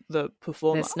about the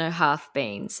performer. There's no half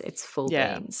beans, it's full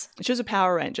beans. She was a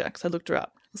Power Ranger, because I looked her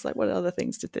up. I was like, what other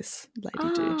things did this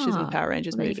lady do? She's in the Power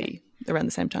Rangers movie around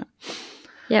the same time.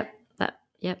 Yep.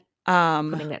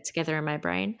 Putting that together in my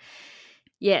brain.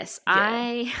 Yes,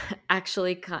 I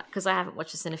actually can't, because I haven't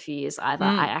watched this in a few years either.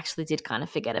 I actually did kind of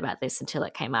forget about this until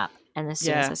it came up. And as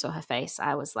soon as I saw her face,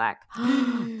 I was like,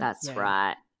 that's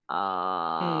right.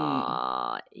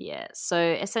 Oh, yeah. So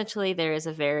essentially there is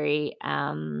a very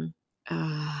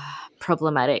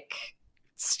problematic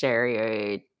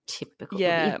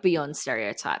stereotypical, beyond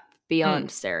stereotype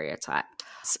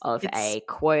of a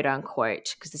quote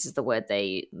unquote, because this is the word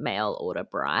they mail order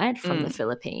bride from the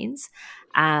Philippines.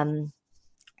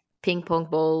 Ping pong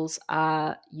balls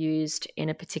are used in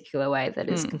a particular way that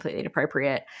is completely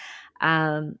inappropriate.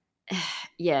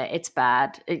 It's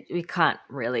bad. We can't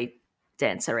really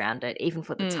dance around it, even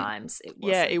for the times. It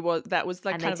wasn't. Yeah, it was. That was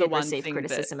like kind of the one thing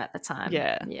criticism at the time.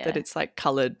 Yeah, that it's like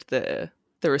coloured the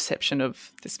reception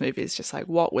of this movie is just like,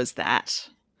 what was that?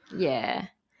 Yeah.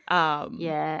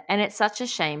 And it's such a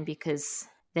shame because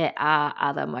there are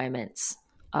other moments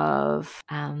of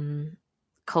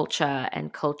culture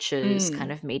and cultures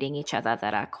kind of meeting each other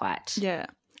that are quite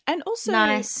and also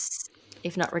nice,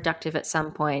 if not reductive at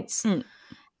some points,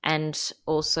 and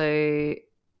also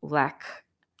like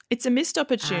it's a missed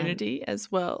opportunity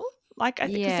as well. Like I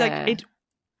think it's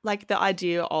like the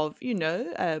idea of, you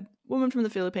know, a woman from the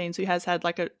Philippines who has had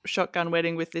like a shotgun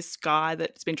wedding with this guy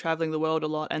that's been traveling the world a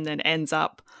lot and then ends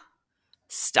up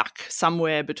stuck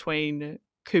somewhere between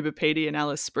Coober Pedy and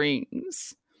Alice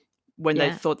Springs when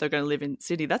they thought they're going to live in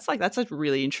Sydney. That's like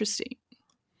really interesting.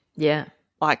 Yeah.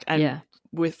 Like, and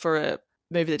for a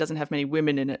movie that doesn't have many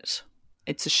women in it,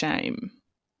 it's a shame.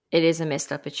 It is a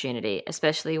missed opportunity,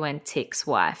 especially when Tick's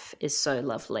wife is so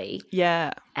lovely.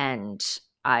 Yeah. And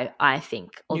I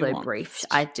think, although brief,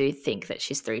 I do think that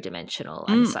she's three-dimensional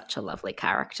and such a lovely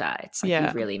character. It's like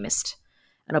you've really missed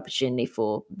an opportunity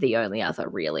for the only other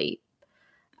really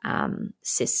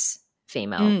cis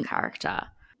female character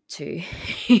to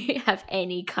have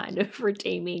any kind of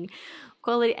redeeming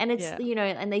quality. And it's, you know,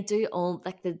 and they do all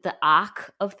like the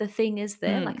arc of the thing is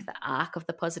there, like the arc of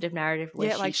the positive narrative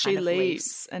where she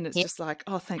leaves and it's just like,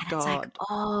 oh, thank God. It's like,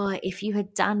 oh, if you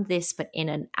had done this but in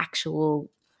an actual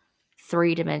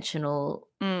three-dimensional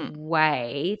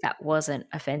way that wasn't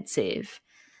offensive.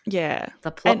 Yeah.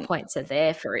 The plot points are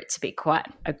there for it to be quite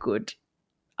a good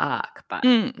arc, but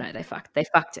no, they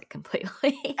fucked it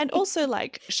completely. And also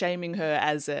like shaming her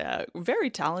as a very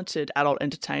talented adult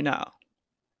entertainer,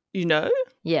 you know?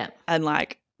 Yeah. And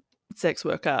like sex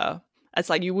worker. It's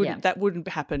like you wouldn't that wouldn't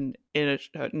happen in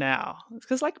it now.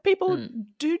 Because like people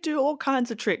do all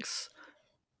kinds of tricks.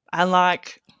 And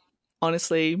like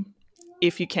honestly,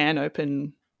 if you can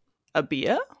open a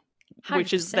beer, 100%.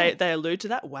 Which is they allude to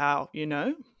that, wow, you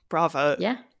know? Bravo.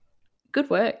 Yeah. Good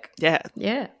work. Yeah.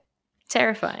 Yeah.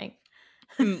 Terrifying.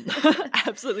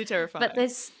 Absolutely terrifying. But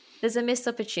there's a missed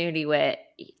opportunity where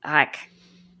like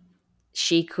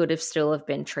she could have still have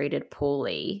been treated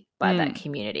poorly by that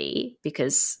community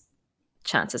because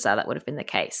chances are that would have been the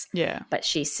case. Yeah. But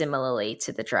she similarly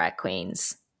to the drag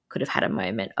queens could have had a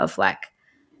moment of like,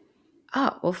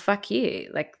 oh, well, fuck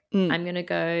you. Like I'm going to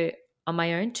go on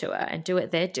my own tour and do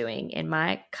what they're doing in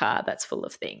my car that's full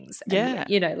of things. And,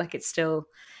 you know, like it's still,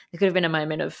 there could have been a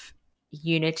moment of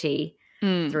unity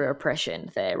through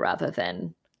oppression there rather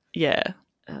than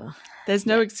there's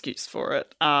no excuse for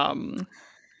it.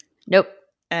 Nope.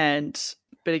 But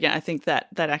again, I think that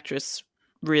actress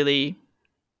really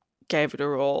gave it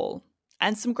her all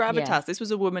and some gravitas. This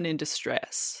was a woman in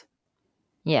distress.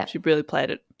 Yeah, she really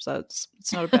played it. So it's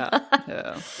not about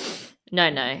her.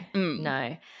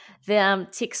 No. The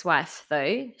Tick's wife,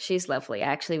 though, she's lovely. I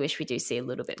actually wish we do see a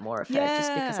little bit more of her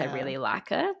just because I really like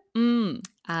her.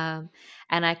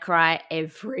 And I cry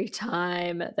every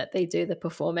time that they do the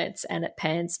performance and it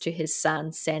pans to his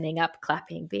son standing up,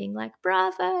 clapping, being like,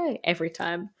 bravo, every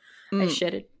time I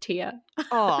shed a tear.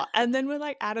 Oh, and then when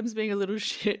like Adam's being a little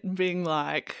shit and being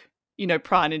like, you know,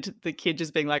 prying into the kid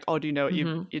just being like, oh, do you know what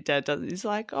your dad does? He's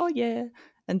like, oh, yeah.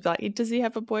 And like, does he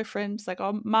have a boyfriend? It's like,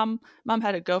 oh, mum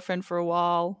had a girlfriend for a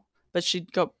while, but she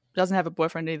doesn't have a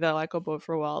boyfriend either. Like, got bored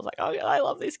for a while. I was like, oh, yeah, I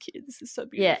love this kid. This is so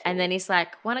beautiful. Yeah, and then he's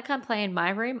like, want to come play in my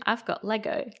room? I've got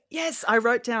Lego. Yes, I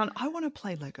wrote down, I want to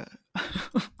play Lego.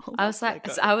 I was like,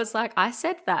 I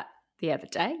said that the other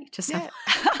day.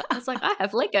 I was like, I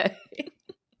have Lego.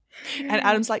 And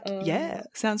Adam's like, yeah,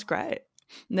 sounds great.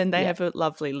 And then they have a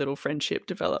lovely little friendship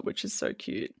develop, which is so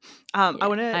cute.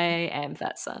 I am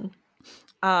that son.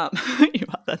 You are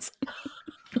that son.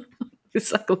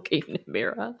 It's like looking in a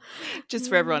mirror. Just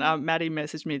for everyone, Maddie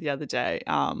messaged me the other day,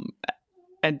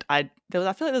 and I feel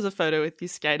like there was a photo with your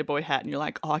skater boy hat, and you're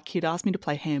like, "Oh, a kid asked me to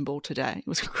play handball today." It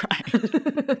was great.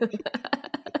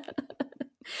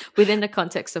 Within the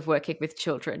context of working with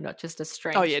children, not just a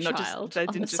strange child. They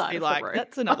didn't just be like,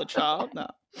 "That's another child." No.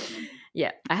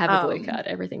 Yeah, I have a blue card.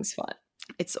 Everything's fine.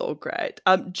 It's all great.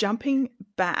 Jumping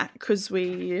back because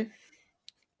we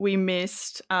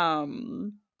missed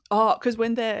because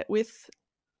when they're with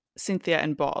Cynthia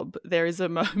and Bob, there is a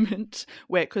moment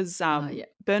where because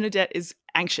Bernadette is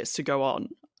anxious to go on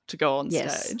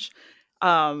stage,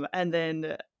 and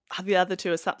then the other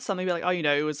two are something like, oh,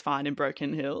 it was fine in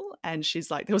Broken Hill, and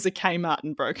she's like, there was a Kmart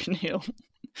in Broken Hill,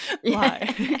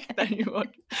 like they knew what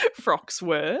frocks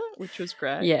were, which was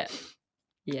great. Yeah.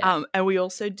 Yeah. And we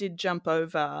also did jump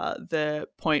over the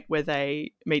point where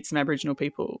they meet some Aboriginal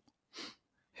people.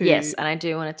 Yes, and I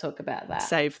do want to talk about that.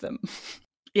 Save them.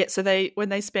 Yeah, so when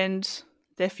they spend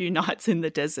their few nights in the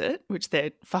desert, which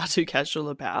they're far too casual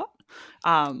about.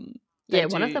 One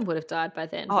of them would have died by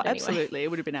then. Oh, anyway. Absolutely. It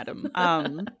would have been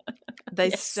Adam.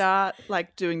 They start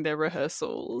like doing their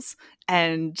rehearsals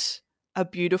and a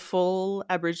beautiful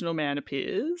Aboriginal man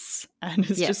appears and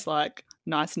is just like,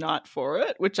 nice night for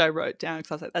it, which I wrote down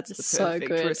because I was like, that's the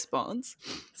perfect response.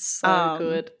 So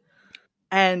good.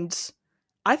 And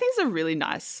I think it's a really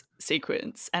nice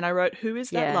sequence. And I wrote, who is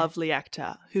that lovely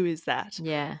actor? Who is that?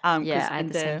 Yeah. I had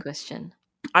the same question.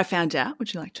 I found out.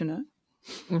 Would you like to know?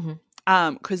 Mm-hmm.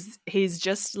 Because he's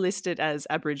just listed as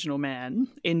Aboriginal man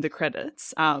in the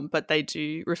credits, but they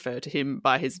do refer to him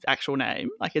by his actual name,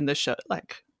 like in the show,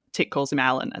 like Tick calls him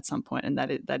Alan at some point, and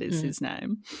that is his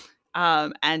name.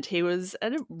 And he was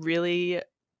a really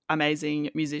amazing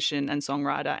musician and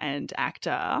songwriter and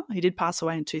actor. He did pass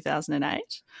away in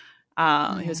 2008.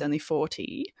 He was only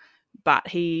 40. But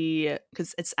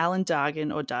because it's Alan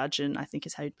Dargan or Dargan, I think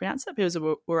is how you pronounce it. He was a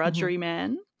Wiradjuri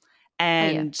man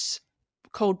and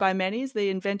called by many as the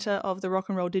inventor of the rock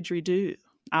and roll didgeridoo.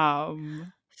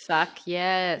 Fuck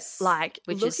yes.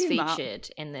 Which is featured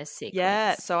up in this sequence.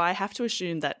 Yeah, so I have to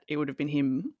assume that it would have been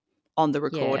him on the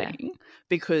recording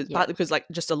because like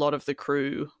just a lot of the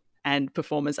crew and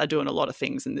performers are doing a lot of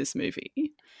things in this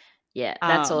movie. Yeah,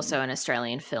 that's also an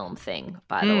Australian film thing,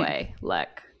 by the way.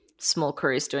 Like small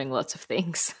crews doing lots of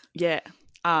things. Yeah.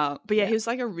 But he was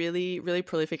like a really, really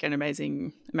prolific and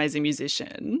amazing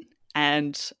musician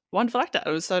and wonderful actor. It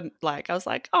was so like, I was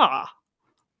like,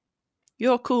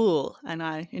 you're cool. And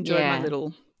I enjoyed my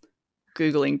little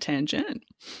Googling tangent.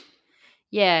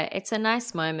 Yeah, it's a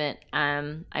nice moment.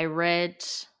 I read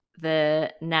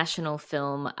the National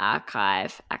Film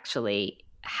Archive actually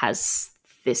has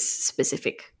this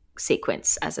specific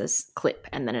sequence as a clip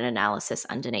and then an analysis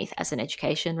underneath as an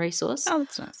education resource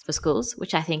that's nice. For schools,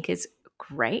 which I think is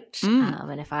great.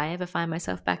 And if I ever find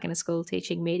myself back in a school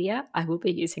teaching media, I will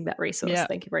be using that resource. Yeah.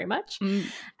 Thank you very much.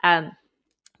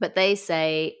 But they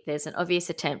say there's an obvious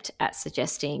attempt at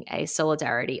suggesting a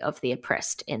solidarity of the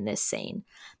oppressed in this scene,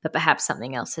 but perhaps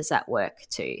something else is at work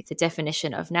too. The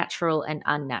definition of natural and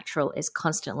unnatural is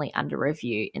constantly under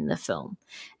review in the film,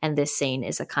 and this scene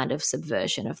is a kind of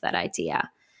subversion of that idea.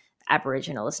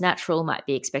 Aboriginal as natural might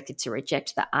be expected to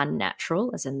reject the unnatural,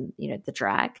 as in, the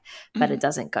drag, but it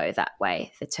doesn't go that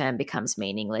way. The term becomes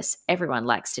meaningless. Everyone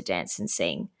likes to dance and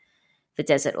sing. The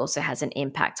desert also has an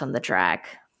impact on the drag.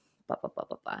 Blah, blah, blah,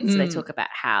 blah, blah. So they talk about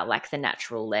how like the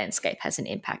natural landscape has an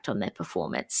impact on their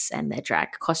performance and their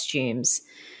drag costumes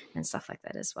and stuff like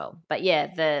that as well. But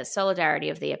yeah, the solidarity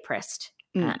of the oppressed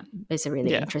is a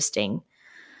really interesting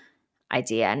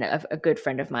idea. And a good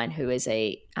friend of mine who is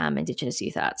a Indigenous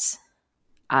youth arts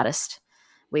artist,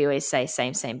 we always say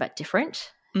same, but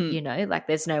different. Like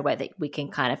there's no way that we can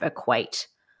kind of equate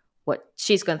what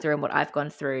she's gone through and what I've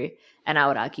gone through. And I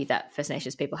would argue that First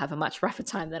Nations people have a much rougher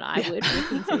time than I would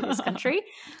working through this country.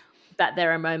 But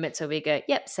there are moments where we go,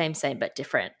 yep, same, but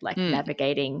different, like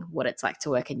navigating what it's like to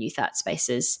work in youth art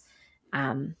spaces. We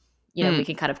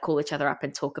can kind of call each other up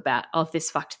and talk about,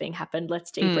 this fucked thing happened. Let's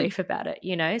debrief about it,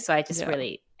 So I just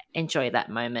really enjoy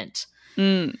that moment.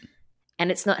 And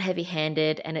it's not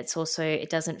heavy-handed, and it's also, it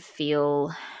doesn't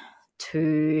feel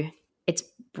too... It's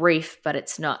brief, but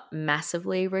it's not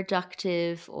massively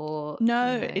reductive or...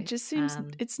 No, it just seems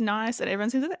it's nice and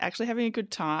everyone seems like they're actually having a good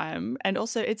time. And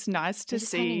also it's nice to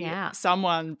see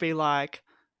someone be like,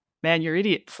 man, you're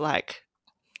idiots. Like,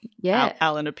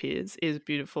 Alan appears is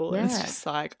beautiful. And it's just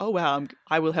like, oh, wow,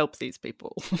 I will help these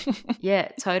people. Yeah,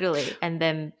 totally. And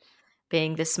then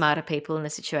being the smarter people in the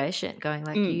situation, going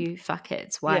like, you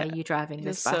fuckheads, why are you driving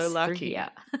this bus through here?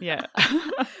 Yeah.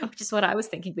 Which is what I was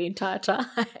thinking the entire time.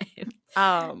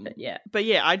 But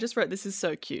I just wrote, this is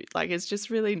so cute. Like, it's just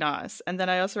really nice. And then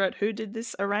I also wrote, who did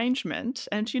this arrangement?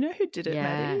 And do you know who did it,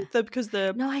 Maddie?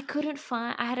 No, I couldn't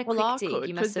find. I had a quick dig.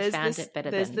 You must have found it better.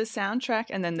 There's the soundtrack,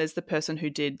 and then there's the person who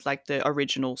did like the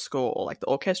original score, like the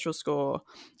orchestral score.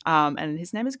 And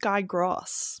his name is Guy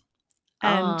Gross.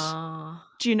 And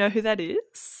do you know who that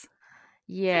is?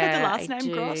 Yeah, the last I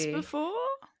name Gross do. before?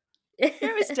 You know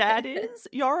who his dad is?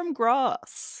 Yoram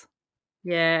Gross.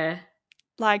 Yeah,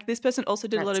 Like, this person also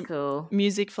did a lot that's of cool.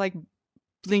 music for, like,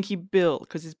 Blinky Bill,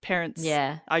 because his parents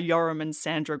Yeah, are Yoram and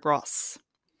Sandra Gross.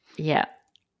 yeah,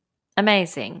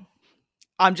 amazing.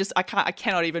 I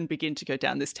cannot even begin to go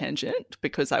down this tangent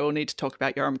because I will need to talk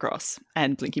about Yoram Gross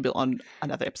and Blinky Bill on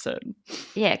another episode.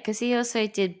 Yeah, because he also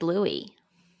did Bluey.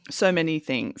 So many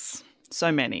things.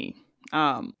 So many.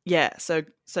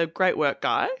 So great work,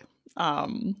 Guy.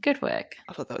 Good work.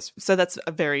 I thought that was that's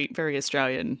a very, very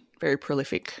Australian, very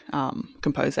prolific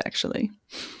composer, actually.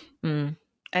 Mm.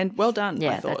 And well done.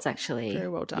 Yeah, I thought. that's actually very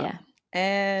well done. Yeah.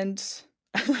 And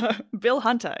Bill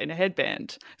Hunter in a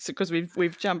headband. So because we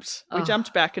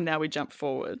jumped back and now we jump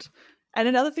forward. And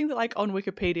another thing that, like, on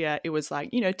Wikipedia, it was like,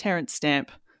 you know, Terence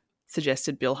Stamp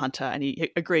suggested Bill Hunter, and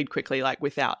he agreed quickly, like,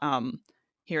 without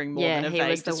hearing more than a vague he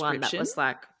was the description. one that was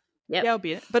like, "Yep, Yeah, I'll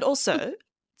be in it. But also,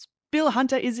 Bill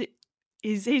Hunter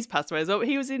he's passed away as well.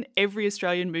 He was in every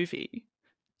Australian movie.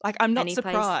 Like, I'm not And he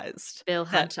plays surprised. Bill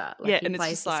Hunter. Like, he and it's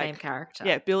plays just the like, same character.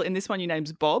 Yeah, Bill, in this one, your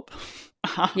name's Bob.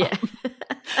 Yeah.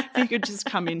 If you could just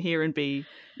come in here and be,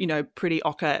 you know, pretty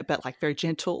ochre, but, like, very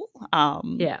gentle.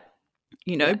 Yeah.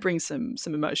 You know, bring some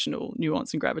emotional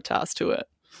nuance and gravitas to it.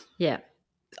 Yeah.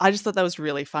 I just thought that was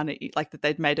really funny, like, that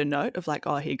they'd made a note of, like,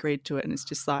 oh, he agreed to it, and it's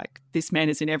just like, this man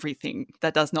is in everything.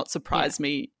 That does not surprise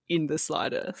me in the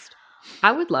slightest.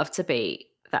 I would love to be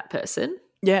that person.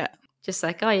 Yeah. Just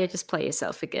like, oh yeah, just play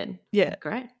yourself again. Yeah.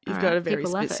 Great. You've All got right. a very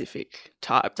People love it. specific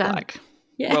type. Done. Like,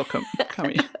 Yeah. welcome, come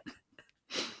here.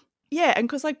 Yeah, and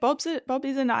because, like, Bob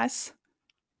is a nice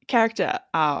character.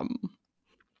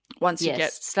 Once you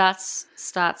get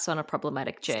starts on a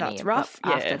problematic journey. Starts rough, but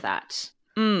yeah. After that,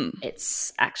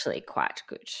 it's actually quite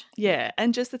good. Yeah,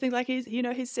 and just the thing, like,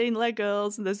 he's seen Leg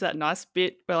Girls, and there's that nice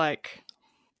bit where,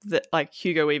 like,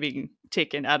 Hugo Weaving,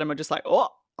 Tick, and Adam are just like, oh,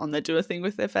 and they do a thing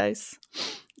with their face.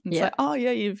 And it's like, oh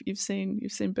yeah, you've seen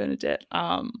Bernadette.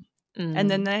 And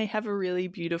then they have a really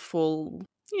beautiful,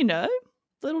 you know,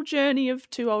 little journey of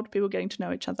two old people getting to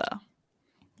know each other.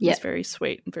 Yeah, it's very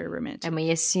sweet and very romantic. And we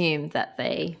assume that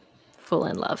they fall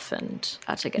in love and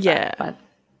are together. Yeah. But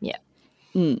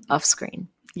off screen.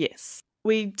 Yes.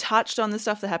 We touched on the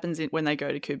stuff that happens when they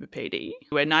go to Cooper PD,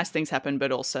 where nice things happen,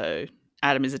 but also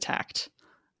Adam is attacked.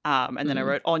 And then I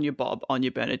wrote, on your Bob, on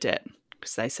your Bernadette,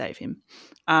 because they save him.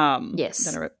 Yes.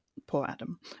 Then I wrote, poor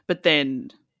Adam. But then,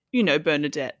 you know,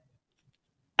 Bernadette,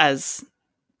 as,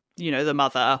 you know, the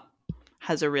mother,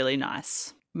 has a really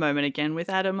nice moment again with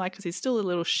Adam, like, because he's still a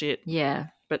little shit. Yeah.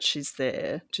 But she's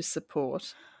there to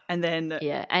support. And then...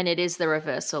 Yeah, and it is the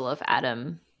reversal of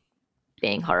Adam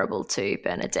being horrible to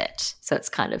Bernadette. So it's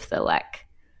kind of the, like,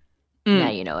 now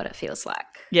you know what it feels like.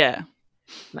 Yeah.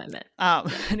 Moment.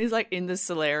 And he's, like, in the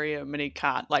solarium and he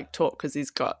can't, like, talk because he's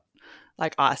got,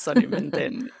 like, ice on him. And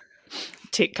then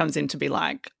Tick comes in to be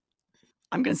like,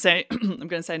 I'm going to say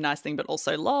a nice thing, but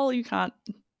also, lol, you can't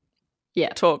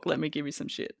talk. Let me give you some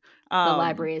shit. The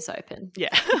library is open.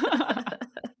 Yeah.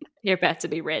 You're about to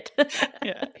be read.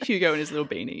 Yeah. Hugo in his little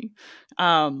beanie.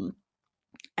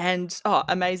 And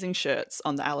amazing shirts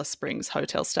on the Alice Springs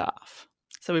hotel staff.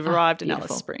 So we've arrived in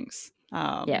Alice Springs.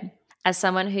 Yeah. As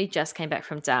someone who just came back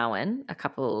from Darwin a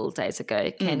couple days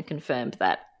ago, can confirm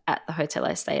that at the hotel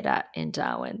I stayed at in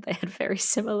Darwin, they had very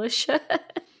similar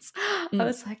shirts. I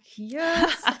was like,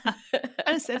 yes.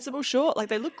 And a sensible short. Like,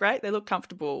 they look great. They look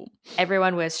comfortable.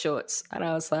 Everyone wears shorts. And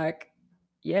I was like,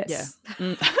 yes.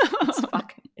 Yeah.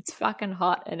 It's fucking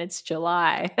hot and it's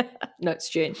July. No, it's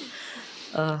June.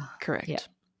 Correct. Yeah.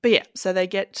 But yeah, so they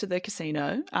get to the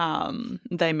casino.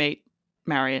 They meet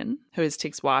Marion, who is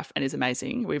Tick's wife and is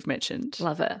amazing. We've mentioned.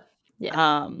 Love her.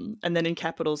 Yeah. And then in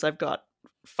capitals, I've got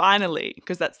Finally,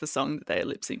 because that's the song that they are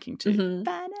lip syncing to.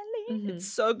 Finally. It's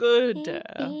so good.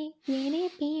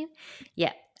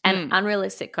 Yeah. And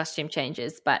unrealistic costume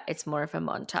changes, but it's more of a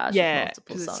montage of multiple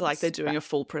because songs. it's like they're doing a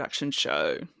full production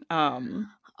show. And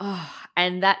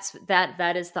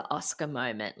that is the Oscar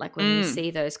moment. Like, when you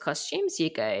see those costumes, you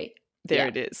go, there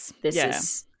it is. This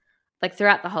is, like,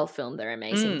 throughout the whole film, they're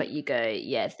amazing, but you go,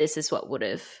 this is what would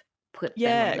have put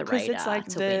them on the radar it's like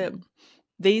to win.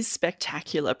 These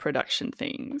spectacular production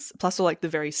things, plus all, like, the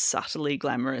very subtly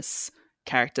glamorous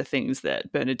character things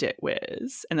that Bernadette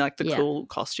wears, and, like, the cool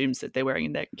costumes that they're wearing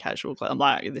in their casual clothes. I'm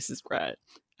like, this is great.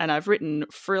 And I've written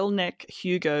frill neck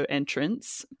Hugo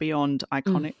entrance beyond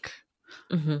iconic.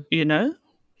 You know?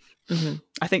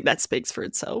 I think that speaks for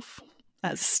itself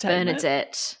as a statement.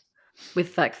 Bernadette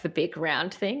with, like, the big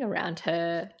round thing around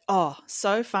her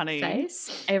so funny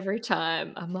face every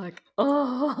time. I'm like,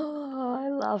 I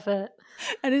love it.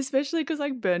 And especially because,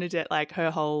 like, Bernadette, like, her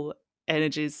whole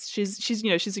energies.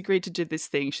 She's agreed to do this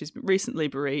thing. She's recently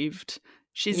bereaved.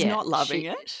 She's not loving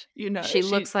it. She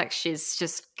looks like she's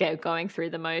just going through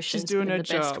the motions. She's doing in her the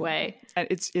job. best way. And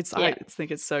I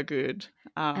think it's so good.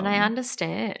 And I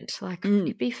understand. Like,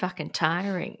 it'd be fucking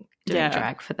tiring doing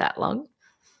drag for that long.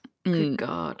 Good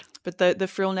God. But the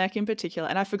frill neck in particular,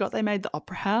 and I forgot they made the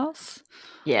Opera House.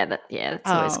 Yeah, that's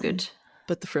always good.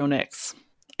 But the frill necks,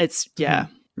 it's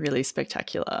really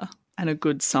spectacular and a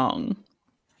good song.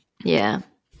 Yeah.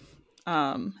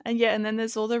 And then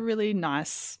there's all the really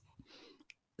nice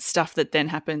stuff that then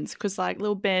happens because like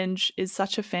Lil Benj is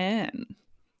such a fan.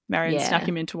 Marion snuck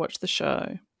him in to watch the show.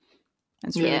 And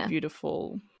it's really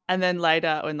beautiful. And then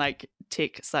later when like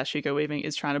Tick / Hugo Weaving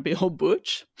is trying to be all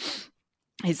butch,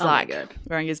 he's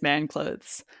wearing his man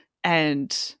clothes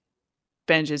and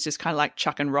Benj is just kind of like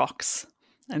chucking rocks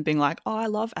and being like, oh, I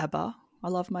love ABBA. I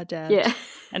love my dad. Yeah.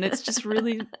 And it's just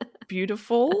really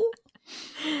beautiful.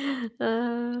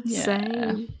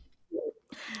 Same.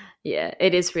 Yeah,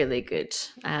 it is really good.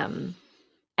 And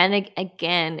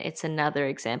again, it's another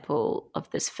example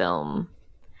of this film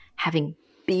having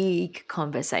big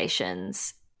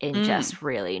conversations in just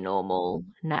really normal,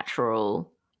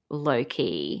 natural,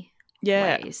 low-key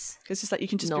ways. It's just like you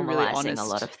can just be really honest. A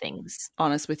lot of things.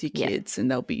 Honest with your kids and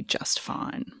they'll be just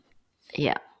fine.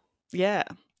 Yeah. Yeah.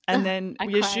 And then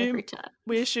we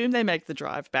assume they make the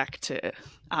drive back to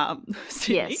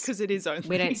Sydney because it is only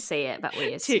we don't see it, but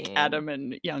we assume Tick, Adam,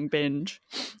 and young Benj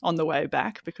on the way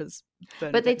back because.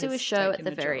 But they do a show at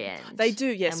the very end. They do,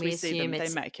 yes. We see them. They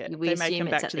make it. They make them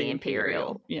back to the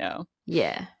Imperial. Yeah.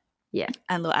 Yeah. Yeah.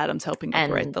 And little Adam's helping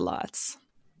operate the lights.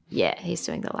 Yeah, he's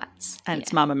doing the lights. And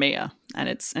it's Mamma Mia, and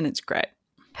it's great.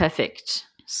 Perfect.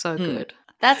 So good.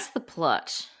 That's the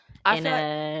plot. In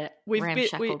a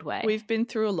ramshackled way. We've been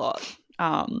through a lot.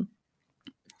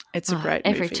 It's a great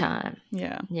every movie. time.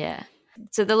 Yeah. Yeah.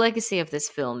 So the legacy of this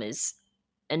film is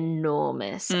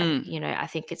enormous. And, I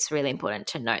think it's really important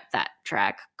to note that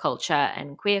drag culture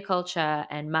and queer culture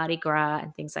and Mardi Gras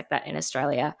and things like that in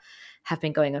Australia have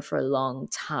been going on for a long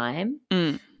time.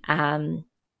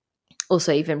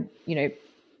 Also even,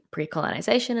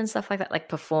 pre-colonization and stuff like that, like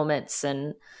performance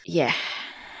and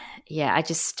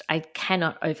I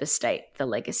cannot overstate the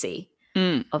legacy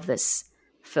of this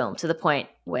film to the point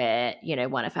where,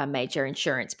 one of our major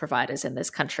insurance providers in this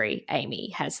country,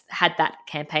 Amy, has had that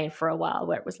campaign for a while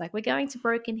where it was like, we're going to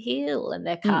Broken Hill and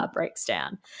their car breaks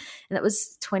down. And that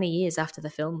was 20 years after the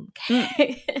film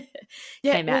came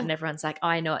out and everyone's like, oh,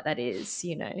 I know what that is,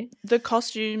 The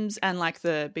costumes and like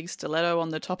the big stiletto on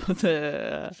the top of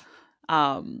the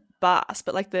bus,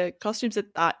 but like the costumes that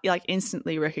are like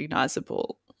instantly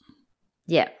recognizable.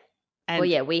 Yeah.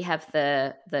 We have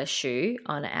the shoe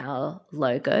on our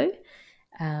logo,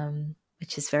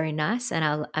 which is very nice. And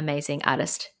our amazing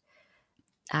artist,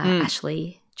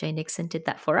 Ashley J. Nixon, did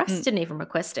that for us. Didn't even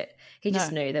request it. He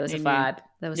just knew there was a vibe.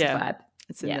 There was a vibe.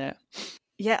 It's in there.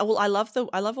 Yeah, well, I love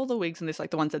all the wigs in this,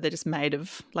 like the ones that they're just made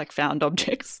of like found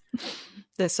objects.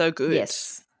 They're so good.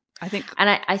 Yes. I think. And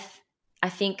I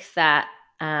think that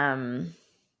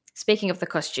speaking of the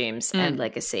costumes and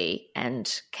legacy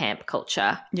and camp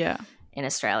culture in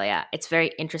Australia, it's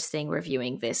very interesting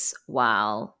reviewing this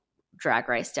while Drag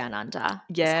Race Down Under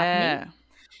is happening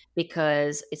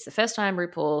because it's the first time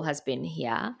RuPaul has been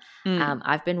here.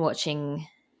 I've been watching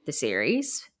the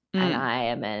series and I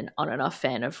am an on and off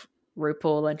fan of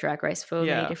RuPaul and Drag Race for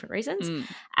many different reasons,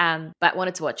 but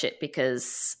wanted to watch it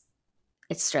because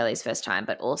it's Australia's first time,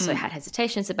 but also had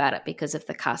hesitations about it because of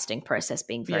the casting process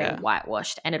being very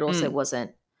whitewashed. And it also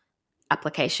wasn't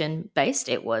application based.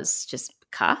 It was just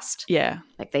cast. Yeah.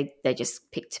 Like they just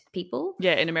picked people.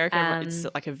 Yeah. In America, it's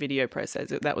like a video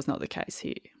process. That was not the case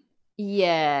here.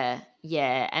 Yeah.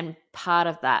 Yeah. And part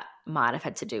of that might have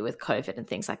had to do with COVID and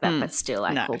things like that, but still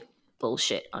I call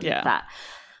bullshit on that.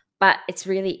 But it's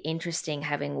really interesting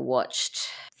having watched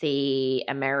the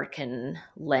American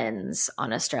lens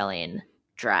on Australian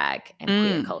drag and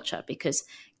queer culture because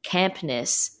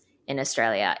campness in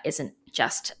Australia isn't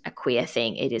just a queer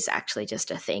thing. It is actually just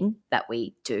a thing that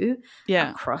we do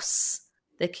across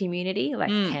the community, like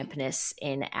campness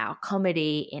in our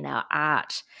comedy, in our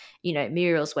art.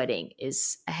 Muriel's Wedding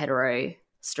is a hetero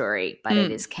story, but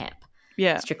it is camp.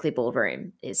 Yeah. Strictly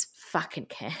Ballroom is fucking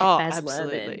camp. Oh, as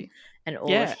absolutely. Lerman. And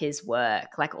all of his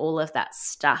work, like all of that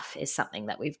stuff is something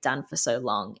that we've done for so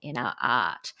long in our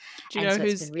art. Do you know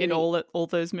who's in all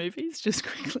those movies? Just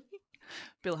quickly.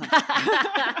 Bill Hunter.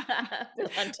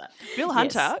 Bill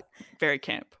Hunter, very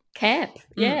camp.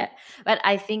 Yeah. But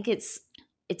I think it's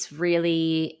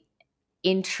really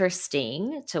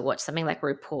interesting to watch something like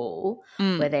RuPaul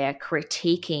where they are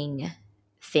critiquing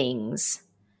things.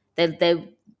 They're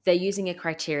they're using a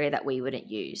criteria that we wouldn't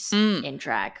use in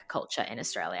drag culture in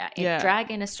Australia.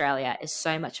 Drag in Australia is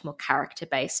so much more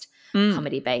character-based,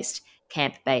 comedy-based,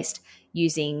 camp-based,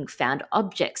 using found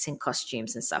objects in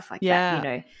costumes and stuff like that, you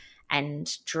know.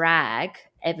 And drag,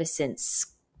 ever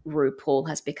since RuPaul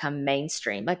has become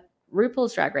mainstream, like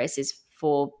RuPaul's Drag Race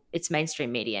it's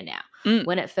mainstream media now.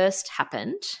 When it first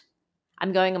happened,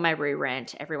 I'm going on my Ru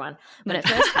rant, everyone. When it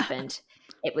first happened,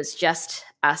 it was just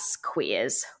us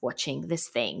queers watching this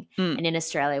thing. And in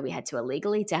Australia, we had to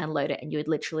illegally download it, and you would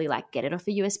literally like get it off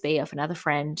a USB off another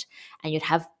friend, and you'd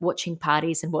have watching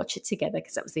parties and watch it together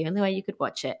because that was the only way you could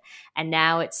watch it. And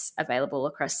now it's available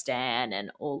across Stan, and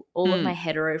all of my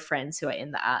hetero friends who are in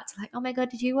the arts are like, oh my God,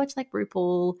 did you watch like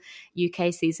RuPaul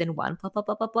UK season 1, blah, blah,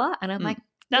 blah, blah, blah. And I'm like,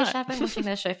 no, I've been watching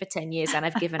that show for 10 years and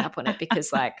I've given up on it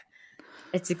because like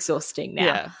it's exhausting now.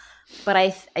 Yeah. But I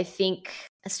think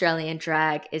Australian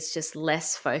drag is just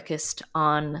less focused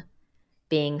on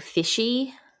being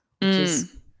fishy, which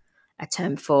is a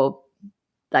term for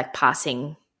like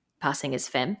passing as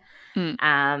femme,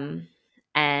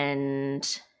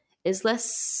 and is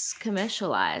less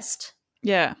commercialized.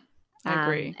 Yeah, I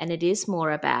agree. And it is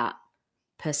more about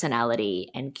personality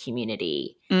and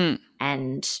community,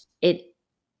 and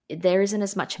there isn't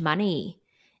as much money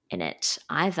in it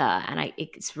either. And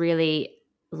it's really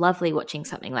lovely watching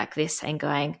something like this and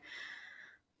going,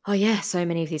 oh yeah, so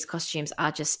many of these costumes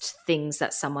are just things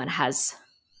that someone has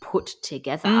put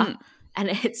together, and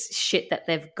it's shit that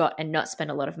they've got and not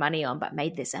spent a lot of money on, but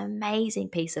made this amazing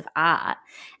piece of art.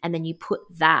 And then you put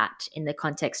that in the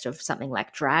context of something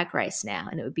like Drag Race now,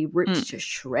 and it would be ripped to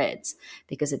shreds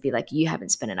because it'd be like, you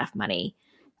haven't spent enough money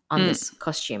on this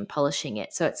costume polishing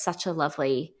it. So it's such a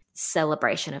lovely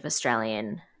celebration of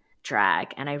Australian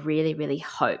drag. And I really, really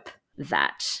hope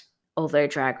that although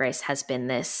Drag Race has been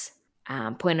this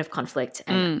point of conflict,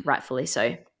 and rightfully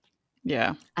so,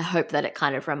 I hope that it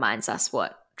kind of reminds us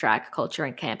what drag culture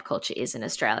and camp culture is in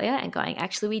Australia, and going,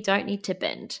 actually, we don't need to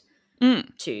bend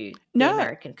to the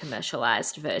American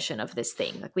commercialized version of this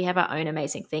thing. Like, we have our own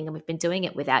amazing thing, and we've been doing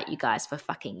it without you guys for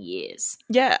fucking years.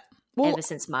 Yeah. Well, ever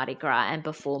since Mardi Gras and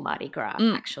before Mardi Gras,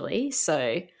 actually.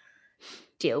 So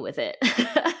deal with it.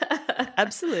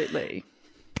 Absolutely.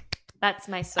 That's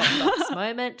my soapbox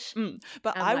moment.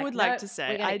 But I would like to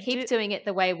say, we're going to keep doing it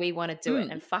the way we want to do it,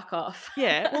 and fuck off.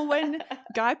 Yeah. Well, when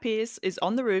Guy Pearce is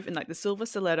on the roof in like the silver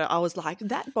stiletto, I was like,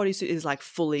 that bodysuit is like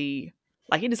fully,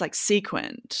 like it is like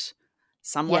sequined.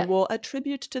 Someone wore a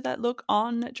tribute to that look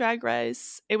on Drag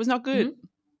Race. It was not good.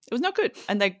 It was not good.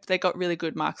 And they got really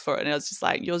good marks for it. And I was just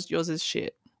like, yours is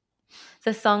shit.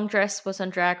 The thong dress was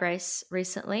on Drag Race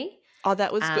recently. Oh,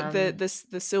 that was good.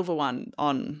 The silver one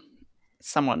on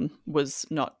someone was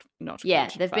not yeah,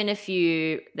 good, there've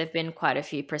been quite a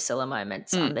few Priscilla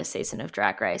moments on this season of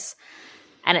Drag Race,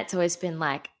 and it's always been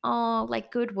like, oh,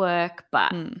 like good work,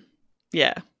 but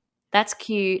yeah, that's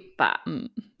cute, but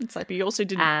it's like, but you also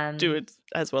didn't do it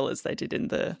as well as they did in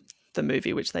the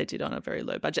movie, which they did on a very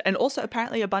low budget. And also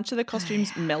apparently a bunch of the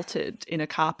costumes melted in a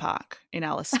car park in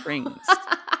Alice Springs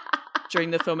during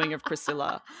the filming of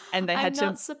Priscilla, and they had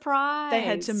surprised. They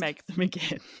had to make them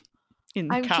again.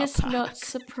 I'm just not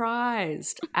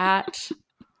surprised at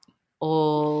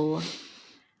all.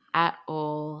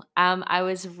 I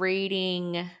was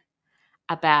reading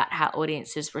about how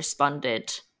audiences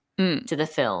responded to the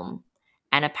film,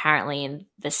 and apparently in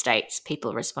the States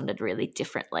people responded really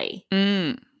differently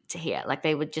to here. Like,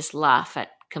 they would just laugh at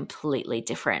completely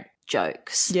different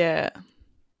jokes. Yeah.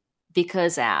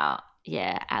 Because a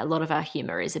lot of our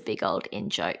humor is a big old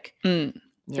in-joke.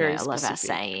 A lot of our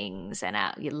sayings and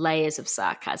our layers of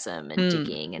sarcasm and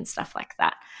digging and stuff like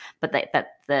that. But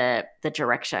the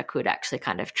director could actually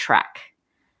kind of track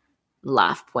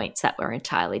laugh points that were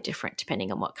entirely different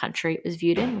depending on what country it was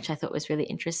viewed in, which I thought was really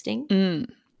interesting.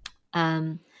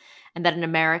 And that in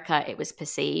America it was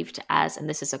perceived as, and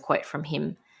this is a quote from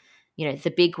him, you know,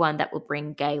 the big one that will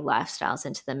bring gay lifestyles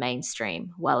into the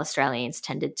mainstream, while Australians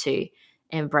tended to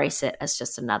embrace it as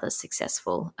just another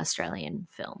successful Australian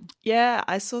film. Yeah,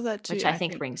 I saw that too. Which I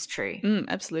think rings true.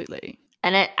 Absolutely.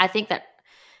 And I think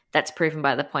that's proven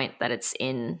by the point that it's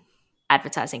in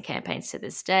advertising campaigns to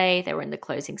this day. They were in the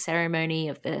closing ceremony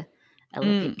of the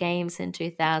Olympic Games in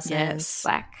 2000. Yes.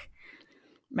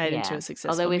 Made into a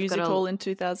successful musical in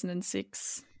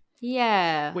 2006.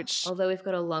 Yeah. Although we've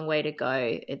got a long way to go,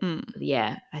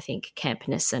 I think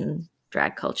campness and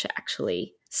drag culture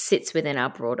actually sits within our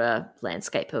broader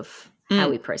landscape of how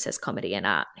we process comedy and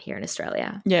art here in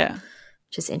Australia. Yeah.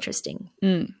 Which is interesting.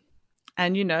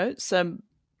 And, you know, some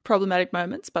problematic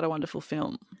moments, but a wonderful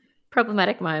film.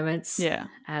 Problematic moments. Yeah.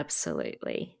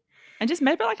 Absolutely. And just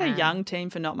maybe like a young team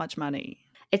for not much money.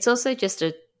 It's also just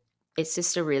a it's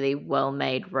just a really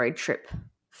well-made road trip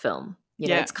film. You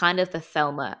know, it's kind of the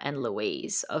Thelma and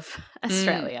Louise of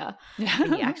Australia.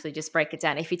 When you actually just break it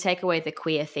down. If you take away the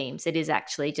queer themes, it is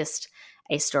actually just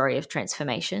a story of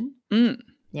transformation. You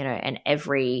know, and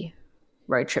every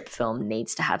road trip film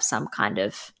needs to have some kind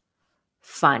of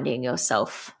finding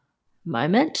yourself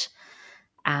moment,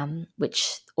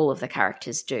 which all of the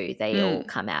characters do. They all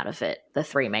come out of it. The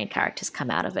three main characters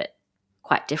come out of it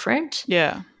quite different.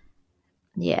 Yeah.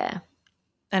 Yeah.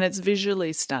 And it's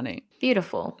visually stunning.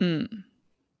 Beautiful.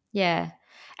 Yeah.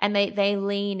 And they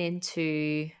lean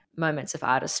into moments of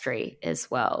artistry as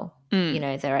well. You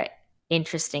know, there are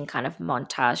interesting kind of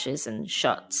montages and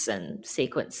shots and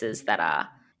sequences that are,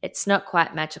 it's not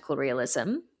quite magical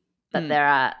realism, but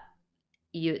they're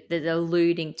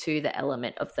alluding to the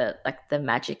element of the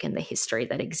magic and the history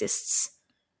that exists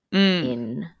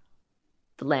in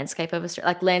the landscape of Australia.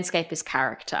 Like, landscape is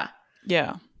character.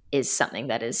 Yeah. Is something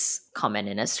that is common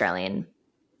in Australian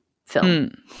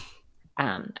film.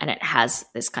 And it has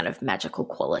this kind of magical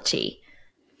quality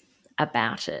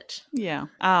about it. Yeah.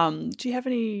 Do you have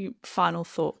any final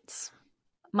thoughts?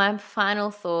 My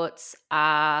final thoughts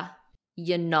are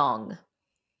Yanong.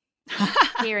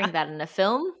 Hearing that in a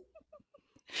film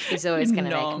is always going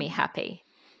to make me happy.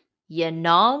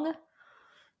 Yanong.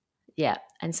 Yeah.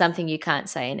 And something you can't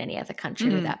say in any other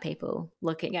country without people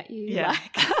looking at you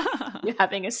like you're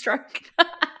having a stroke.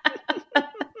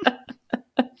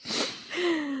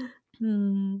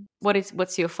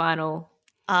 What's your final?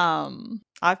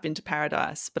 I've been to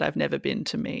Paradise, but I've never been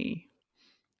to me.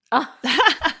 Oh.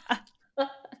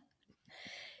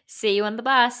 See you on the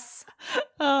bus.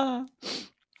 Oh,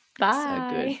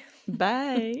 bye. So good.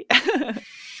 Bye.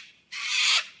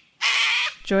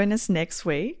 Join us next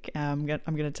week. I'm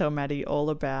going to tell Maddie all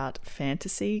about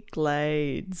Fantasy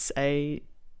Glades, a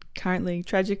currently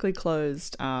tragically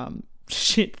closed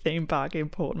shit theme park in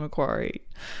Port Macquarie.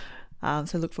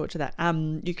 So look forward to that.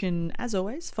 You can, as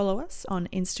always, follow us on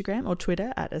Instagram or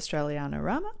Twitter at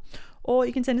Australianarama, or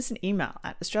you can send us an email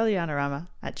at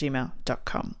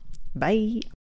australianarama@gmail.com. Bye.